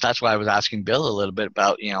business. That's why I was asking Bill a little bit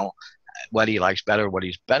about, what he likes better, what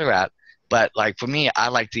he's better at. But like for me, I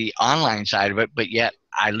like the online side of it, but yet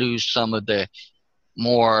I lose some of the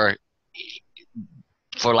more,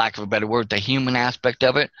 for lack of a better word, the human aspect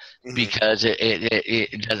of it, because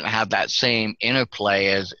it doesn't have that same interplay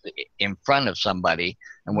as in front of somebody,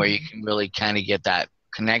 and where you can really kind of get that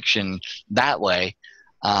connection that way.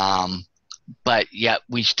 But yet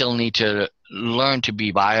we still need to learn to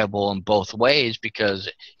be viable in both ways,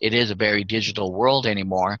 because it is a very digital world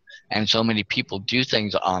anymore, and so many people do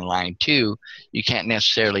things online too. You can't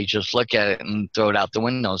necessarily just look at it and throw it out the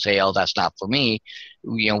window and say, oh, that's not for me.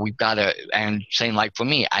 We've got to, and same like for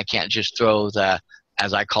me, I can't just throw the,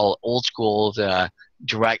 as I call it, old school, the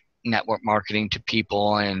direct network marketing to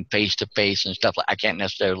people and face to face and stuff. I can't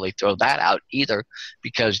necessarily throw that out either,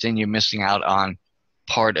 because then you're missing out on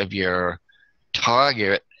part of your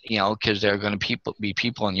target, because there are going to be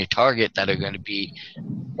people in your target that are going to be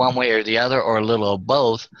one way or the other, or a little of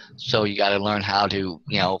both. So you got to learn how to,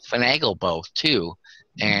 finagle both too.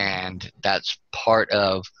 And that's part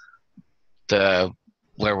of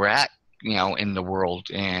where we're at, in the world,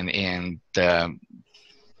 and in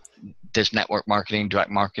this network marketing, direct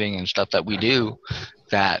marketing and stuff that we do,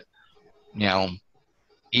 that,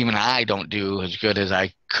 even I don't do as good as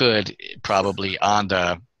I could probably on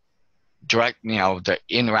the direct, the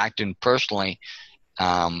interacting personally,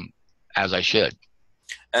 as I should.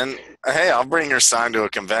 And hey, I'll bring your sign to a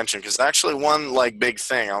convention, because actually one like big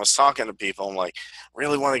thing, I was talking to people, I'm like, I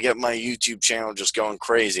really want to get my YouTube channel just going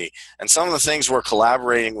crazy. And some of the things we're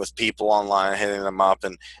collaborating with people online, hitting them up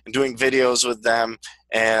and doing videos with them.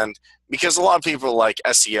 And because a lot of people are like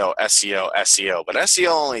SEO, but SEO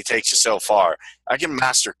only takes you so far. I can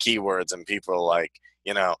master keywords and people are like,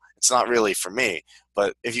 it's not really for me.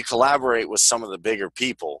 But if you collaborate with some of the bigger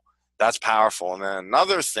people, that's powerful. And then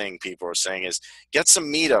another thing people are saying is get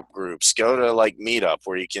some meetup groups. Go to like Meetup,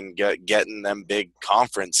 where you can get in them big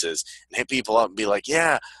conferences and hit people up and be like,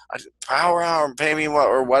 yeah, Power Hour, pay me what,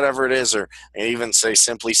 or whatever it is, or even say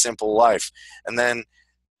Simply Simple Life. And then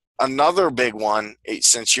another big one,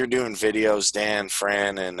 since you're doing videos, Dan,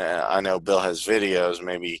 Fran, and I know Bill has videos,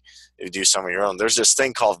 maybe you do some of your own. There's this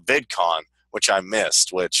thing called VidCon, which I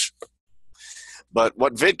missed, which But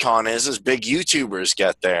what VidCon is big YouTubers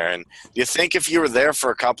get there. And you think if you were there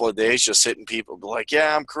for a couple of days just hitting people, be like,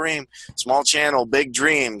 yeah, I'm Kareem, small channel, big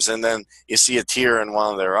dreams. And then you see a tear in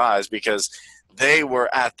one of their eyes because they were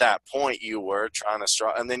at that point you were trying to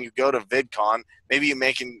start. And then you go to VidCon, maybe you're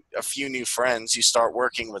making a few new friends, you start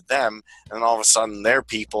working with them, and all of a sudden their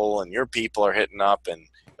people and your people are hitting up, and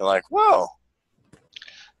you're like, whoa.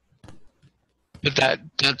 But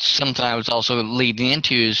that's something I was also leading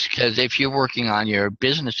into, is because if you're working on your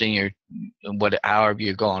business and your however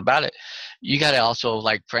you're going about it, you got to also,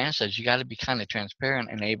 like Fran says, you got to be kind of transparent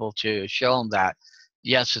and able to show them that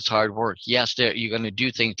yes, it's hard work. Yes, you're going to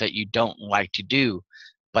do things that you don't like to do,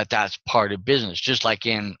 but that's part of business. Just like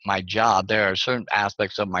in my job, there are certain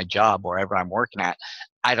aspects of my job, wherever I'm working at,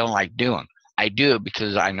 I don't like doing. I do it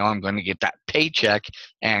because I know I'm going to get that paycheck.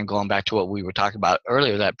 And going back to what we were talking about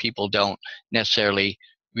earlier, that people don't necessarily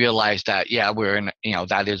realize that, yeah, we're in,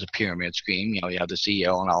 that is a pyramid scheme. You have the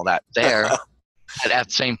CEO and all that there. But at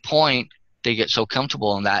the same point, they get so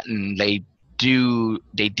comfortable in that, and they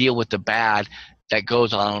deal with the bad that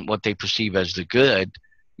goes on what they perceive as the good,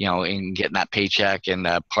 in getting that paycheck and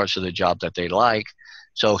the parts of the job that they like.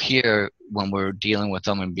 So here, when we're dealing with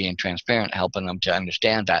them and being transparent, helping them to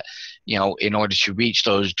understand that, in order to reach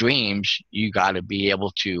those dreams, you got to be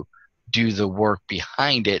able to do the work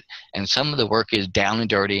behind it. And some of the work is down and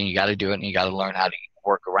dirty, and you got to do it, and you got to learn how to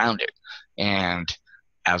work around it. And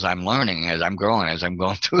as I'm learning, as I'm growing, as I'm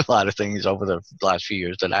going through a lot of things over the last few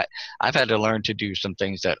years, that I've had to learn to do some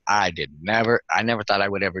things that I never thought I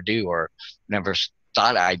would ever do, or never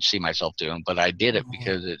thought I'd see myself doing, but I did it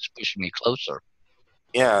because it's pushing me closer.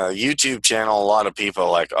 Yeah, YouTube channel, a lot of people are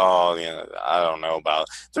like, oh, I don't know about.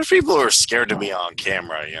 There's people who are scared to be on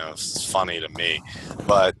camera, it's funny to me.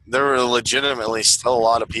 But there are legitimately still a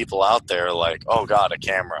lot of people out there like, oh, God, a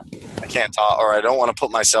camera. I can't talk, or I don't want to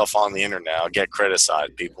put myself on the internet. I'll get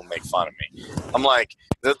criticized. People make fun of me. I'm like,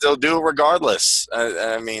 they'll do it regardless.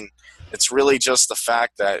 I mean, it's really just the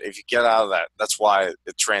fact that if you get out of that, that's why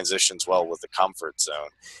it transitions well with the comfort zone.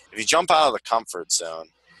 If you jump out of the comfort zone,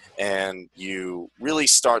 and you really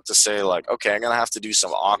start to say, like, okay, I'm going to have to do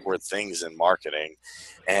some awkward things in marketing,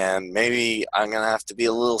 and maybe I'm going to have to be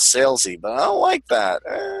a little salesy, but I don't like that.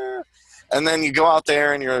 And then you go out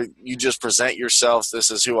there and you just present yourself,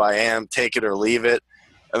 this is who I am, take it or leave it.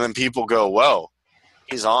 And then people go, whoa,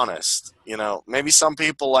 he's honest. Maybe some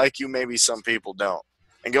people like you, maybe some people don't.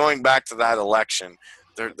 And going back to that election,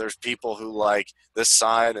 there's people who like this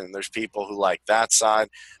side and there's people who like that side,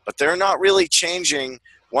 but they're not really changing.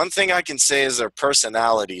 One thing I can say is their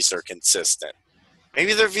personalities are consistent.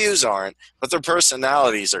 Maybe their views aren't, but their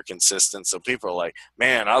personalities are consistent. So people are like,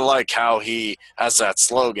 man, I like how he has that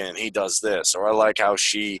slogan, he does this, or I like how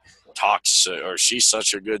she talks, or she's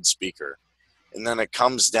such a good speaker. And then it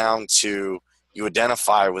comes down to you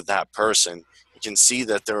identify with that person. You can see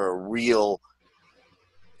that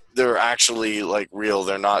they're actually like real.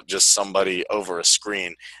 They're not just somebody over a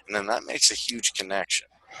screen. And then that makes a huge connection.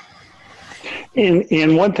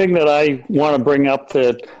 And one thing that I want to bring up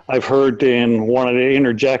that I've heard and wanted to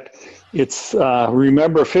interject, it's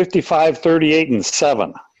remember 55, 38, and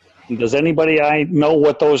 7. Does anybody know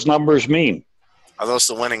what those numbers mean? Are those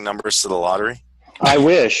the winning numbers to the lottery? I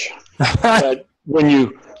wish. But when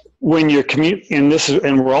you're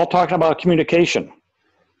and we're all talking about communication.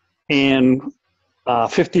 And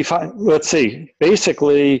 55, let's see,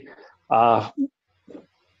 basically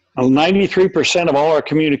 93% of all our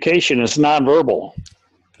communication is nonverbal.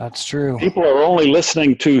 That's true. People are only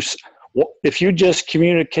listening to, if you just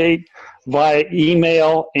communicate via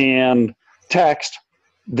email and text,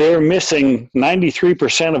 they're missing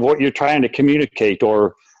 93% of what you're trying to communicate,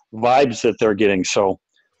 or vibes that they're getting. So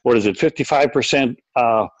what is it? 55%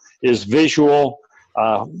 is visual,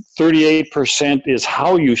 38% is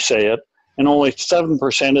how you say it, and only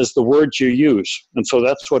 7% is the words you use. And so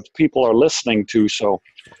that's what people are listening to. So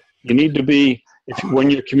you need to be,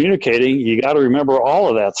 when you're communicating, you got to remember all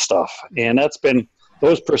of that stuff. And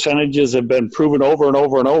those percentages have been proven over and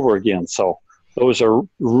over and over again. So those are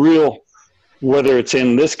real, whether it's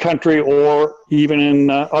in this country or even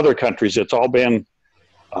in other countries, it's all been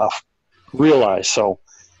realized. So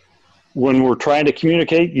when we're trying to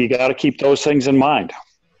communicate, you got to keep those things in mind.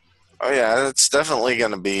 Oh, yeah, it's definitely going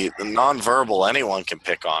to be the nonverbal anyone can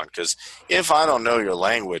pick on, because if I don't know your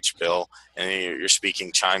language, Bill, and you're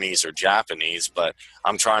speaking Chinese or Japanese, but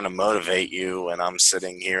I'm trying to motivate you and I'm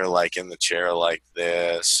sitting here like in the chair like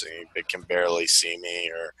this, and you can barely see me,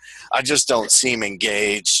 or I just don't seem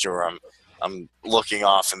engaged, or I'm looking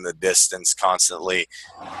off in the distance constantly.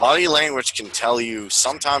 Body language can tell you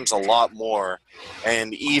sometimes a lot more,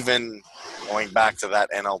 and even going back to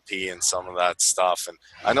that NLP and some of that stuff. And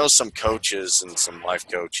I know some coaches and some life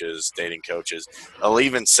coaches, dating coaches, they'll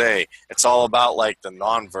even say it's all about like the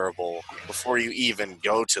nonverbal before you even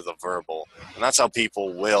go to the verbal. And that's how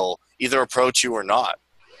people will either approach you or not.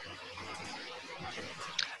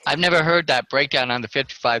 I've never heard that breakdown on the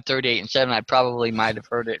 55, 38, and 7. I probably might have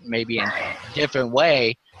heard it maybe in a different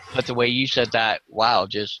way, but the way you said that, wow,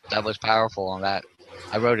 just that was powerful on that.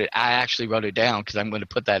 I actually wrote it down because I'm going to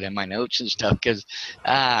put that in my notes and stuff because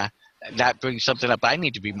that brings something up I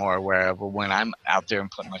need to be more aware of when I'm out there and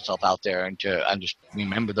putting myself out there and to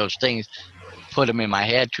remember those things, put them in my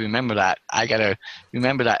head to remember that. I got to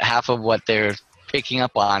remember that half of what they're picking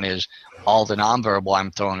up on is all the nonverbal I'm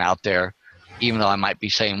throwing out there. Even though I might be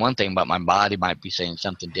saying one thing, but my body might be saying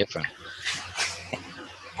something different.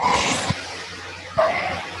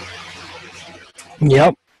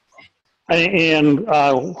 Yep. And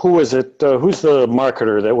who is it? Who's the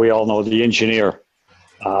marketer that we all know, the engineer?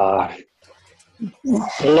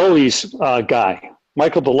 Delohe's guy.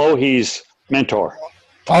 Michael Delohe's mentor.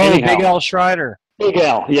 Oh, Anyhow. Big Al Schreider. Big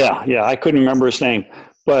Al, yeah. I couldn't remember his name.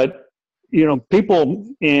 But, people,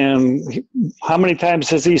 and how many times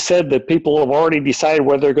has he said that people have already decided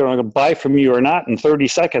whether they're going to buy from you or not in 30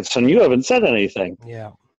 seconds, and you haven't said anything?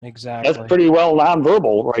 Yeah, exactly. That's pretty well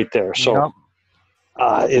nonverbal right there. So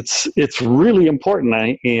it's really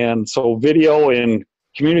important. And so video and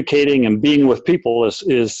communicating and being with people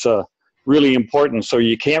is really important. So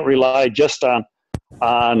you can't rely just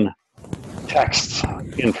on text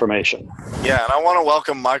information. Yeah, and I want to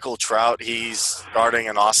welcome Michael Trout. He's starting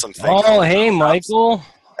an awesome thing. Oh, hey, Michael.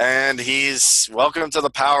 And he's welcome to the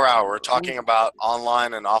Power Hour. We're talking about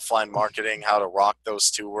online and offline marketing, how to rock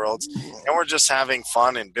those two worlds. And we're just having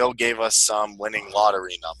fun, and Bill gave us some winning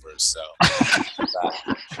lottery numbers. So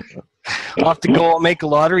I'll have to go make a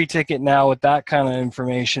lottery ticket now with that kind of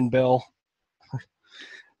information, Bill.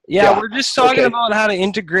 Yeah, we're just talking about how to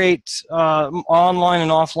integrate online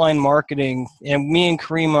and offline marketing, and me and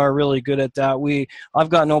Karima are really good at that. I've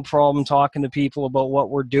got no problem talking to people about what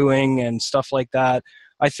we're doing and stuff like that.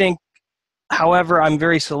 I think, however, I'm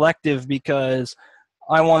very selective because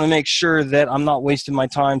I want to make sure that I'm not wasting my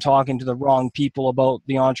time talking to the wrong people about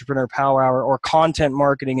the Entrepreneur Power Hour or content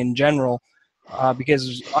marketing in general.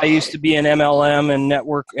 Because I used to be in MLM and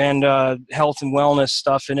network and health and wellness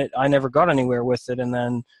stuff in it. I never got anywhere with it. And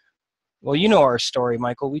then, well, you know our story,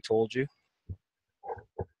 Michael. We told you.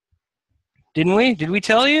 Didn't we? Did we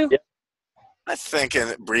tell you? Yeah. I think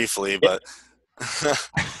briefly, but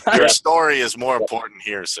your story is more important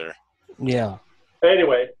here, sir. Yeah.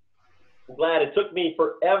 Anyway, I'm glad it took me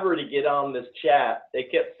forever to get on this chat. They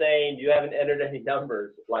kept saying you haven't entered any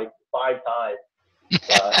numbers like 5 times.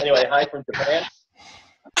 Anyway, hi from Japan.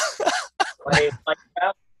 My name is Mike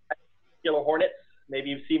Kraft, Killer Hornets. Maybe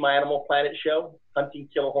you've seen my Animal Planet show, Hunting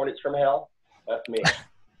Killer Hornets from Hell. That's me.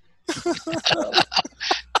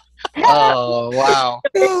 Oh, wow.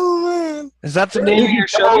 Oh, man. Is that the name of your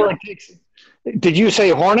show? Did you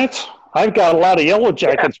say Hornets? I've got a lot of yellow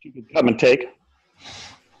jackets you can come and take.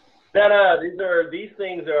 No, these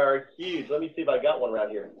things are huge. Let me see if I got one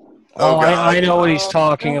around here. Oh, I know what he's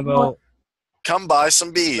talking about. Come buy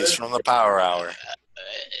some bees from the Power Hour.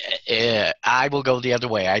 I will go the other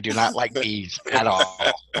way. I do not like bees at all.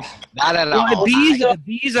 Not at all. Well,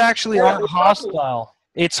 bees actually aren't hostile.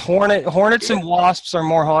 It's hornets and wasps are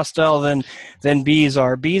more hostile than bees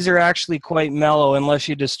are. Bees are actually quite mellow unless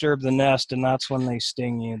you disturb the nest, and that's when they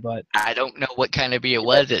sting you. But I don't know what kind of bee it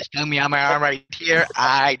was. It stung me on my arm right here.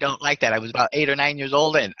 I don't like that. I was about 8 or 9 years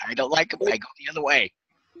old, and I don't like them. I go the other way.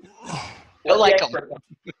 Don't like them.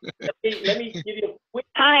 Let me give you a quick.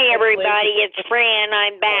 Hi, everybody. It's Fran.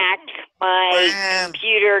 I'm back. My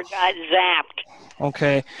computer got zapped.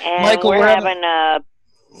 Okay, And Michael, we're having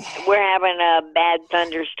a bad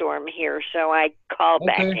thunderstorm here, so I called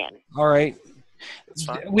back in. All right.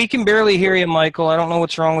 We can barely hear you, Michael. I don't know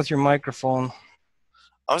what's wrong with your microphone.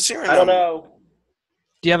 I was hearing. I don't know.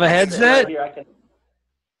 Do you have a headset?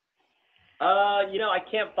 I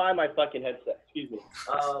can't find my fucking headset. Excuse me.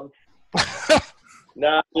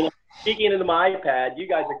 No, speaking into my iPad, you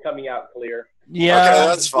guys are coming out clear. Yeah, okay,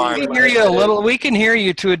 that's fine. We can hear you a little. We can hear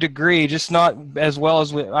you to a degree, just not as well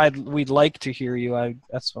as we'd like to hear you.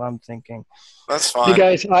 That's what I'm thinking. That's fine. You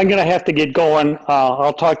guys, I'm going to have to get going.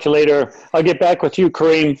 I'll talk to you later. I'll get back with you,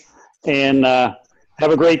 Kareem, and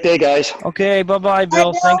have a great day, guys. Okay, bye-bye,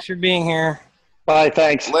 Bill. Thanks for being here. Bye,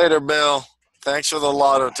 thanks. Later, Bill. Thanks for the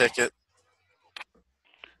lotto ticket.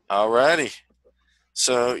 Alrighty.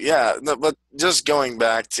 So, yeah, but just going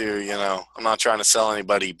back to, I'm not trying to sell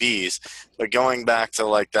anybody bees, but going back to,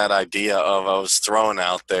 like, that idea of I was thrown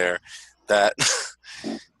out there that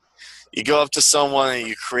You go up to someone and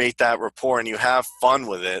you create that rapport and you have fun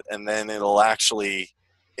with it, and then it'll actually,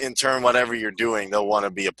 in turn, whatever you're doing, they'll want to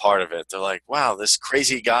be a part of it. They're like, wow, this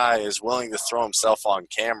crazy guy is willing to throw himself on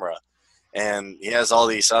camera, and he has all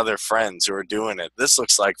these other friends who are doing it. This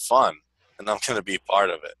looks like fun, and I'm going to be part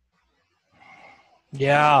of it.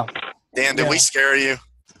 Yeah. Dan, did we scare you?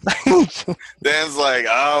 Dan's like,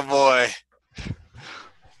 oh, boy.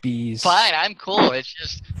 Bees. Fine, I'm cool. It's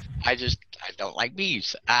just I don't like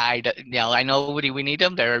bees. I know we need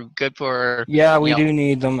them. They're good for. Yeah, we do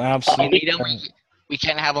need them. Absolutely. We need them. We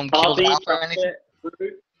can't have them killed off or anything.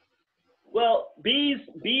 Well, bees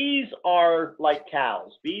are like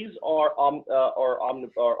cows. Bees are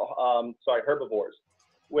herbivores,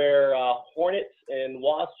 where hornets and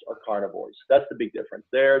wasps are carnivores. That's the big difference.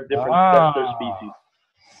 They're different. That's their species.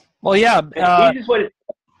 Well, yeah. And the easiest way to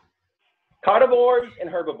carnivores and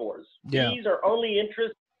herbivores. Yeah. Bees are only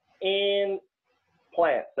interested in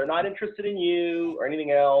plants. They're not interested in you or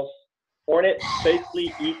anything else. Hornets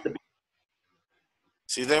basically eat the bees.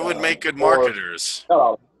 See, they would make good marketers.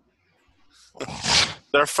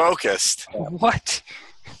 They're focused. What?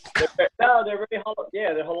 They're very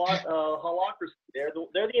they're holacracy. They're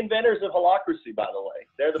the inventors of holacracy, by the way.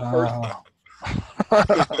 They're the first.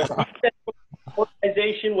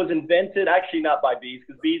 Organization was invented actually not by bees,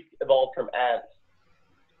 because bees evolved from ants.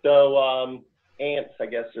 So ants, I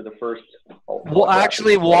guess, are the first. Well,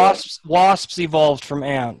 actually, wasps evolved from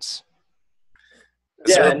ants.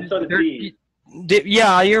 Yeah, and so did bees.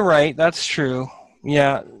 Yeah, you're right. That's true.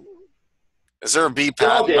 Yeah. Is there a bee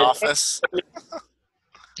patent office?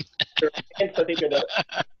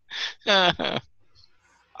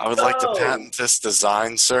 I would like to patent this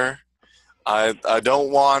design, sir. I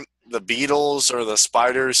don't want the beetles or the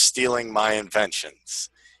spiders stealing my inventions.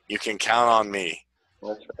 You can count on me.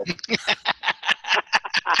 That's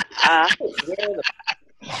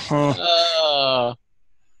right.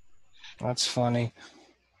 That's funny.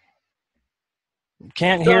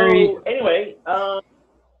 Can't hear you. Anyway,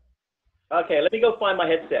 okay, let me go find my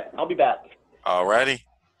headset. I'll be back. Alrighty.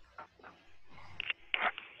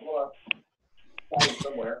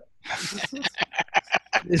 Somewhere.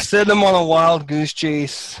 You send him on a wild goose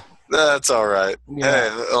chase. That's all right. Yeah.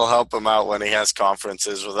 Hey, it'll help him out when he has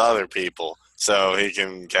conferences with other people, so he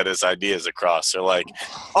can get his ideas across. They're like,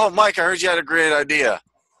 "Oh, Mike, I heard you had a great idea."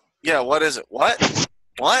 Yeah, what is it? What?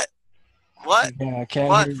 What? Yeah, I can't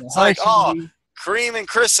What? hear you. It's like, oh, Kareem and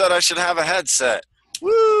Chris said I should have a headset.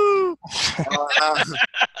 Woo!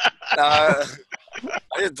 I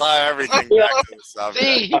didn't tie everything back to the subject.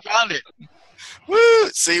 See, he found it. Woo!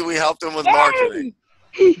 See, we helped him with marketing.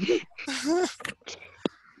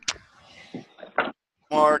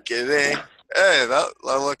 Marketing. Hey, that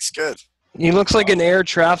looks good. He looks like an air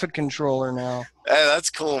traffic controller now. Hey, that's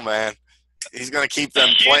cool, man. He's gonna keep them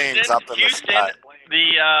planes up in the sky.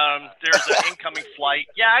 There's an incoming flight.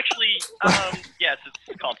 Yeah, actually, yes,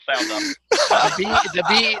 it's called Sound Up. The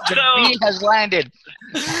bee has landed.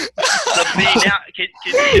 The bee now. Can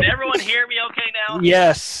everyone hear me okay now?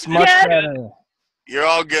 Yes, much better. You're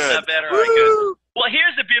all good. Is that better? All right, good. Well,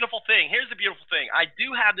 here's the beautiful thing. I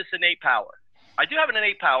do have this innate power. I do have an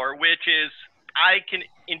innate power, which is I can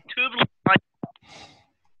intuitively.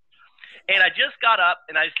 And I just got up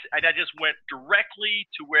and I just went directly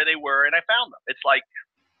to where they were and I found them. It's like,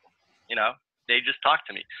 they just talked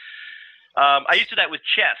to me. I used to do that with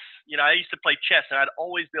chess. I used to play chess and I'd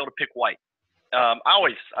always be able to pick white. I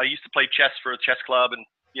used to play chess for a chess club and,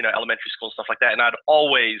 elementary school and stuff like that. And I'd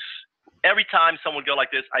always, every time someone would go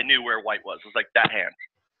like this, I knew where white was. It was like that hand.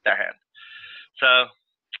 So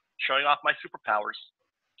showing off my superpowers.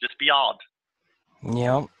 Just be odd.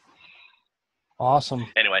 Yep. Awesome.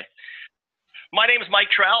 Anyway. My name is Mike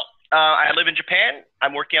Trout. I live in Japan.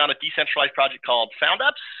 I'm working on a decentralized project called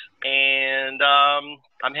SoundUps, and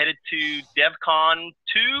I'm headed to DevCon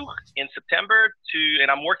 2 in September. And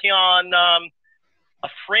I'm working on a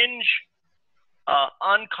fringe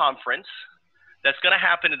unconference that's going to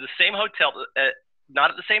happen at the same hotel, not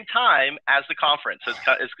at the same time as the conference.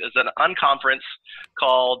 It's an unconference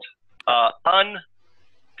called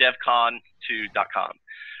undevcon2.com.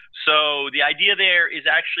 So the idea there is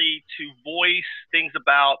actually to voice things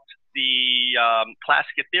about the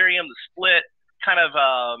classic Ethereum, the split, kind of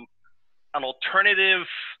an alternative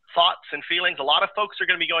thoughts and feelings. A lot of folks are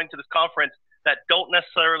going to be going to this conference that don't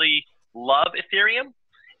necessarily love Ethereum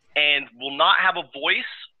and will not have a voice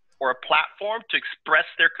or a platform to express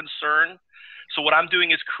their concern. So what I'm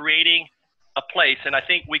doing is creating a place, and I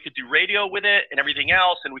think we could do radio with it and everything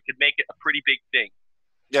else, and we could make it a pretty big thing.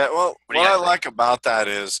 Yeah, well, What do what you I guys like about that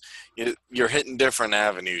is you're hitting different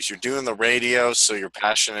avenues. You're doing the radio, so you're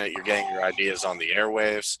passionate. You're getting your ideas on the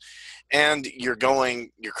airwaves, and you're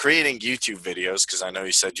creating YouTube videos because I know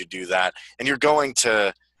you said you do that, and you're going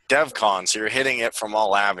to DevCon, so you're hitting it from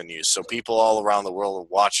all avenues. So people all around the world are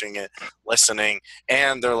watching it, listening,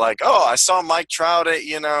 and they're like, "Oh, I saw Mike Trout at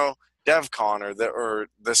DevCon or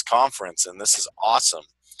this conference, and this is awesome."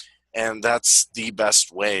 And that's the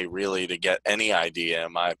best way, really, to get any idea,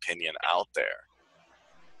 in my opinion, out there.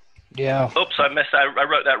 Yeah. Oops, I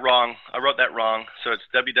wrote that wrong. So it's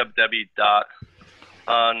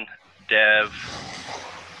www.undev.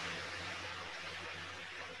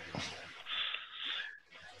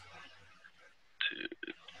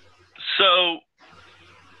 So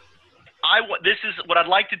this is what I'd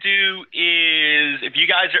like to do is, if you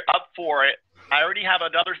guys are up for it, I already have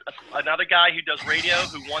another guy who does radio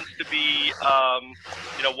who wants to be,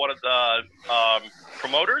 one of the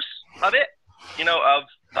promoters of it,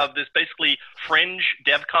 of this basically fringe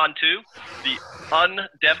DevCon 2, the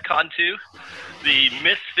un-DevCon 2, the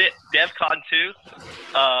misfit DevCon 2,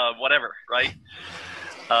 whatever, right?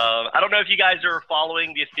 I don't know if you guys are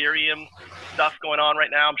following the Ethereum stuff going on right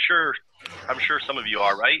now. I'm sure some of you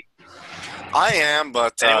are, right? I am,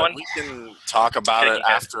 but we can talk about it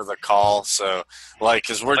after the call. So,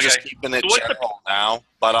 because we're just keeping it general now,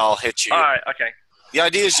 but I'll hit you. All right, okay. The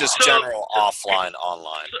idea is just general offline,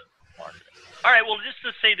 online marketing. All right, well, just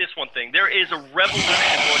to say this one thing. There is a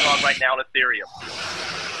revolution going on right now in Ethereum.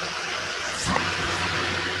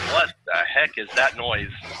 What the heck is that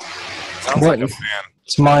noise? Sounds like a fan.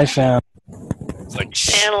 It's my fan. It's like,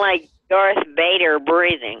 Sound like Darth Vader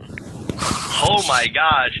breathing. Oh my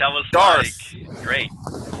gosh, that was Darth. Great.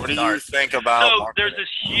 What do you think about marketing? There's this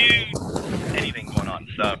huge anything going on,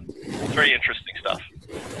 so it's very interesting stuff.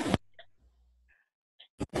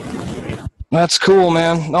 That's cool,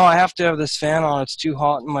 man. No, I have to have this fan on. It's too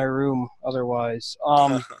hot in my room otherwise.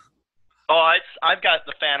 I've got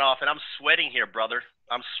the fan off, and I'm sweating here, brother.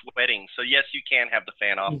 I'm sweating. So, yes, you can have the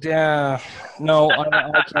fan off. Yeah. No,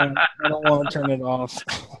 I can't. I don't want to turn it off.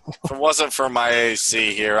 If it wasn't for my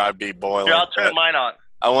AC here, I'd be boiling. Here, I'll turn mine on.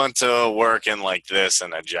 I went to work in like this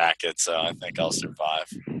in a jacket, so I think I'll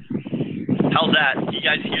survive. How's that? You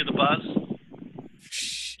guys hear the buzz?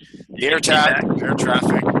 Air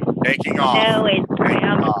traffic taking off. No, it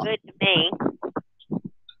sounds good to me.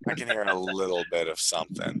 I can hear a little bit of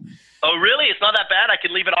something. Oh, really? It's not that bad? I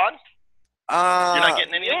can leave it on? You're not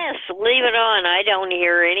getting anything? Yes, leave it on. I don't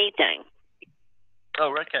hear anything.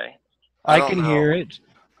 Oh, okay. I can hear it.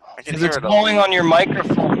 Because it's blowing on your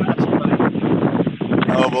microphone.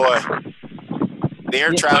 Oh, boy. The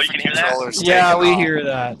air traffic controllers. Yeah, we hear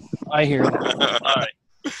that. I hear that. All right.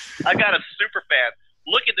 I got a super fan.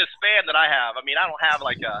 Look at this fan that I have. I mean, I don't have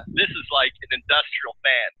this is like an industrial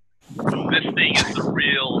fan. This thing is the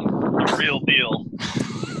real deal.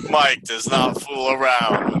 Mike does not fool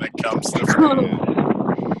around when it comes to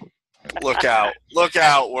fans. Look out,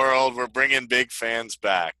 world. We're bringing big fans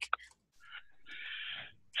back.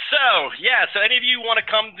 So any of you want to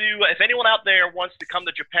come to, if anyone out there wants to come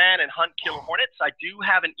to Japan and hunt killer hornets, I do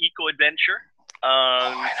have an eco adventure.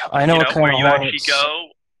 I know what kind where of you hornets. actually go.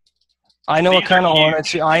 I know what kind of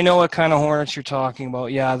hornets. I know what kind of hornets you're talking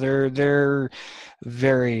about. Yeah, they're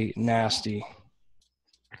very nasty.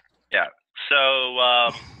 Yeah. So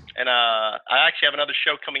I actually have another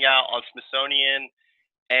show coming out on Smithsonian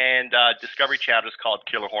and Discovery Channel called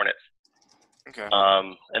Killer Hornets. Okay.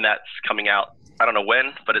 And that's coming out. I don't know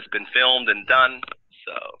when, but it's been filmed and done.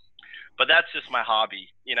 So, but that's just my hobby.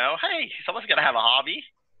 Hey, someone's got to have a hobby.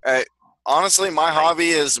 Honestly, my hobby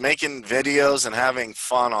is making videos and having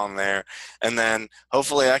fun on there. And then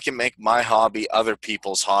hopefully I can make my hobby other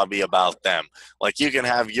people's hobby about them. Like you can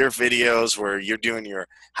have your videos where you're doing your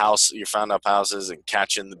found up houses and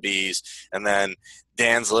catching the bees. And then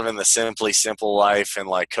Dan's living the simply simple life in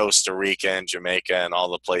like Costa Rica and Jamaica and all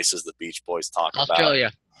the places the Beach Boys talk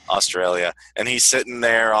about. Australia, and he's sitting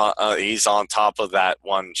there. He's on top of that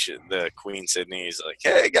one, the Queen Sydney. He's like,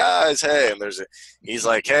 "Hey guys, hey!" And he's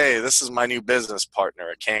like, "Hey, this is my new business partner,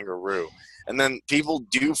 a kangaroo." And then people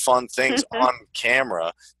do fun things on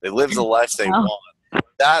camera. They live the life they want.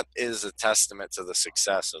 That is a testament to the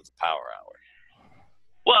success of the Power Hour.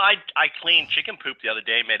 Well, I cleaned chicken poop the other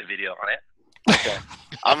day. Made a video on it. Okay,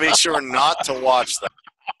 I'll be sure not to watch that.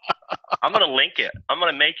 I'm going to link it. I'm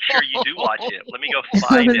going to make sure you do watch it. Let me go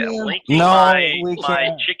find it. I'm linking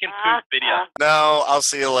my chicken poop video. No, I'll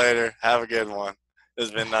see you later. Have a good one.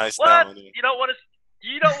 It's been nice knowing you. You don't want to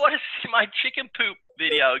see my chicken poop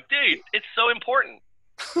video. Dude, it's so important.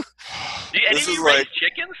 Do any of you raise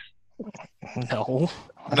chickens? No.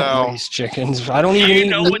 I No. don't raise chickens. I don't even eat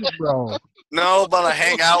meat, bro. No, but I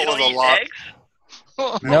hang out You with don't a eat lot.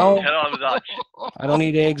 eggs? No. I I don't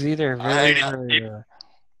eat eggs either. Very, I- very rare.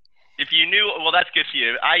 If you knew, well, that's good for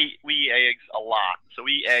you. We eat eggs a lot, so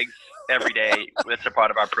we eat eggs every day. That's a part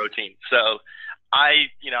of our protein. So, I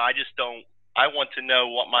just don't. I want to know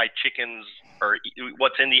what my chickens are,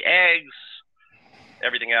 what's in the eggs,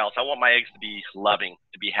 everything else. I want my eggs to be loving,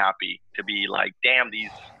 to be happy, to be like, damn,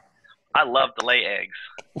 I love to lay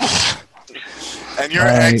eggs. And your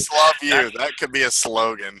eggs love you. That could be a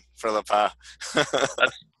slogan for the past.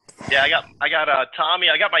 Yeah, I got Tommy.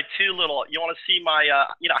 I got my two little. You want to see my?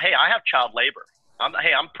 Hey, I have child labor. I'm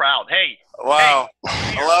proud. Hey. Wow.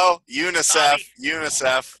 Hey, hello, UNICEF. Tommy.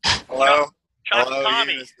 UNICEF. Hello. Hello,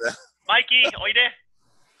 Tommy. UNICEF. Mikey, are you there?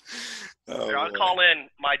 Oh, I'll call in.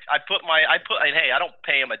 Hey, I don't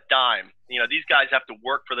pay him a dime. These guys have to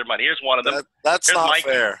work for their money. Here's one of them. That's Here's not Mikey.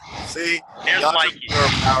 fair. See, Here's Mikey.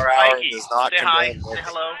 Power hour Mikey, does not say hi. condone Say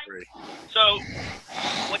hello. free. So,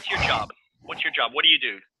 what's your job? What do you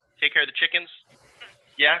do? Take care of the chickens?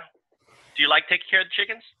 Yeah? Do you like taking care of the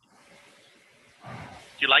chickens? Do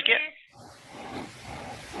you like it?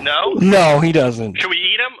 No? No, he doesn't. Should we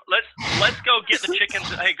eat them? Let's go get the chickens.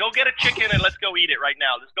 Hey, go get a chicken and let's go eat it right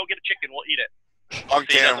now. Let's go get a chicken. We'll eat it. On He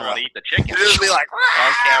doesn't camera. want to eat the chicken. It'll just be like,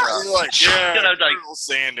 on camera. You're like, yeah, like, Colonel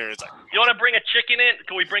Sanders. Like, you want to bring a chicken in?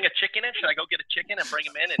 Can we bring a chicken in? Should I go get a chicken and bring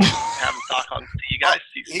him in and have him talk on to you guys?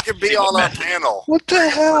 He could be on our panel. What the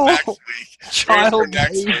hell? Next week. Child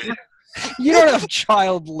Next labor. week. You don't have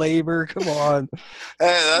child labor. Come on.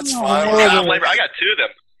 Hey, that's fine. Child labor. I got two of them.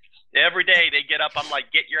 Every day they get up. I'm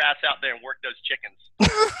like, get your ass out there and work those chickens.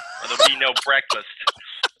 Or there'll be no breakfast.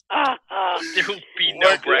 There will be no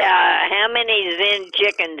breakfast. Yeah, how many Zen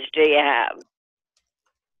chickens do you have?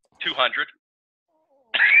 200.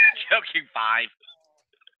 Joking, 5.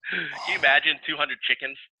 Can you imagine 200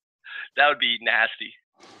 chickens? That would be nasty.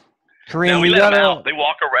 Kareem, No, we let them out. They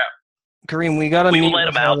walk around. Kareem, we gotta meet let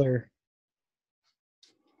with them out. Heather.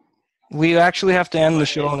 We actually have to end the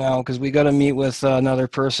show now because we got to meet with another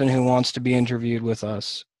person who wants to be interviewed with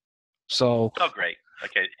us. So. Oh, great.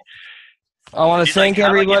 Okay. I want to He's thank like,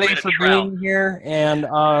 how do I get everybody rid of for trout? being here, and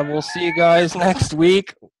we'll see you guys next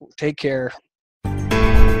week. Take care.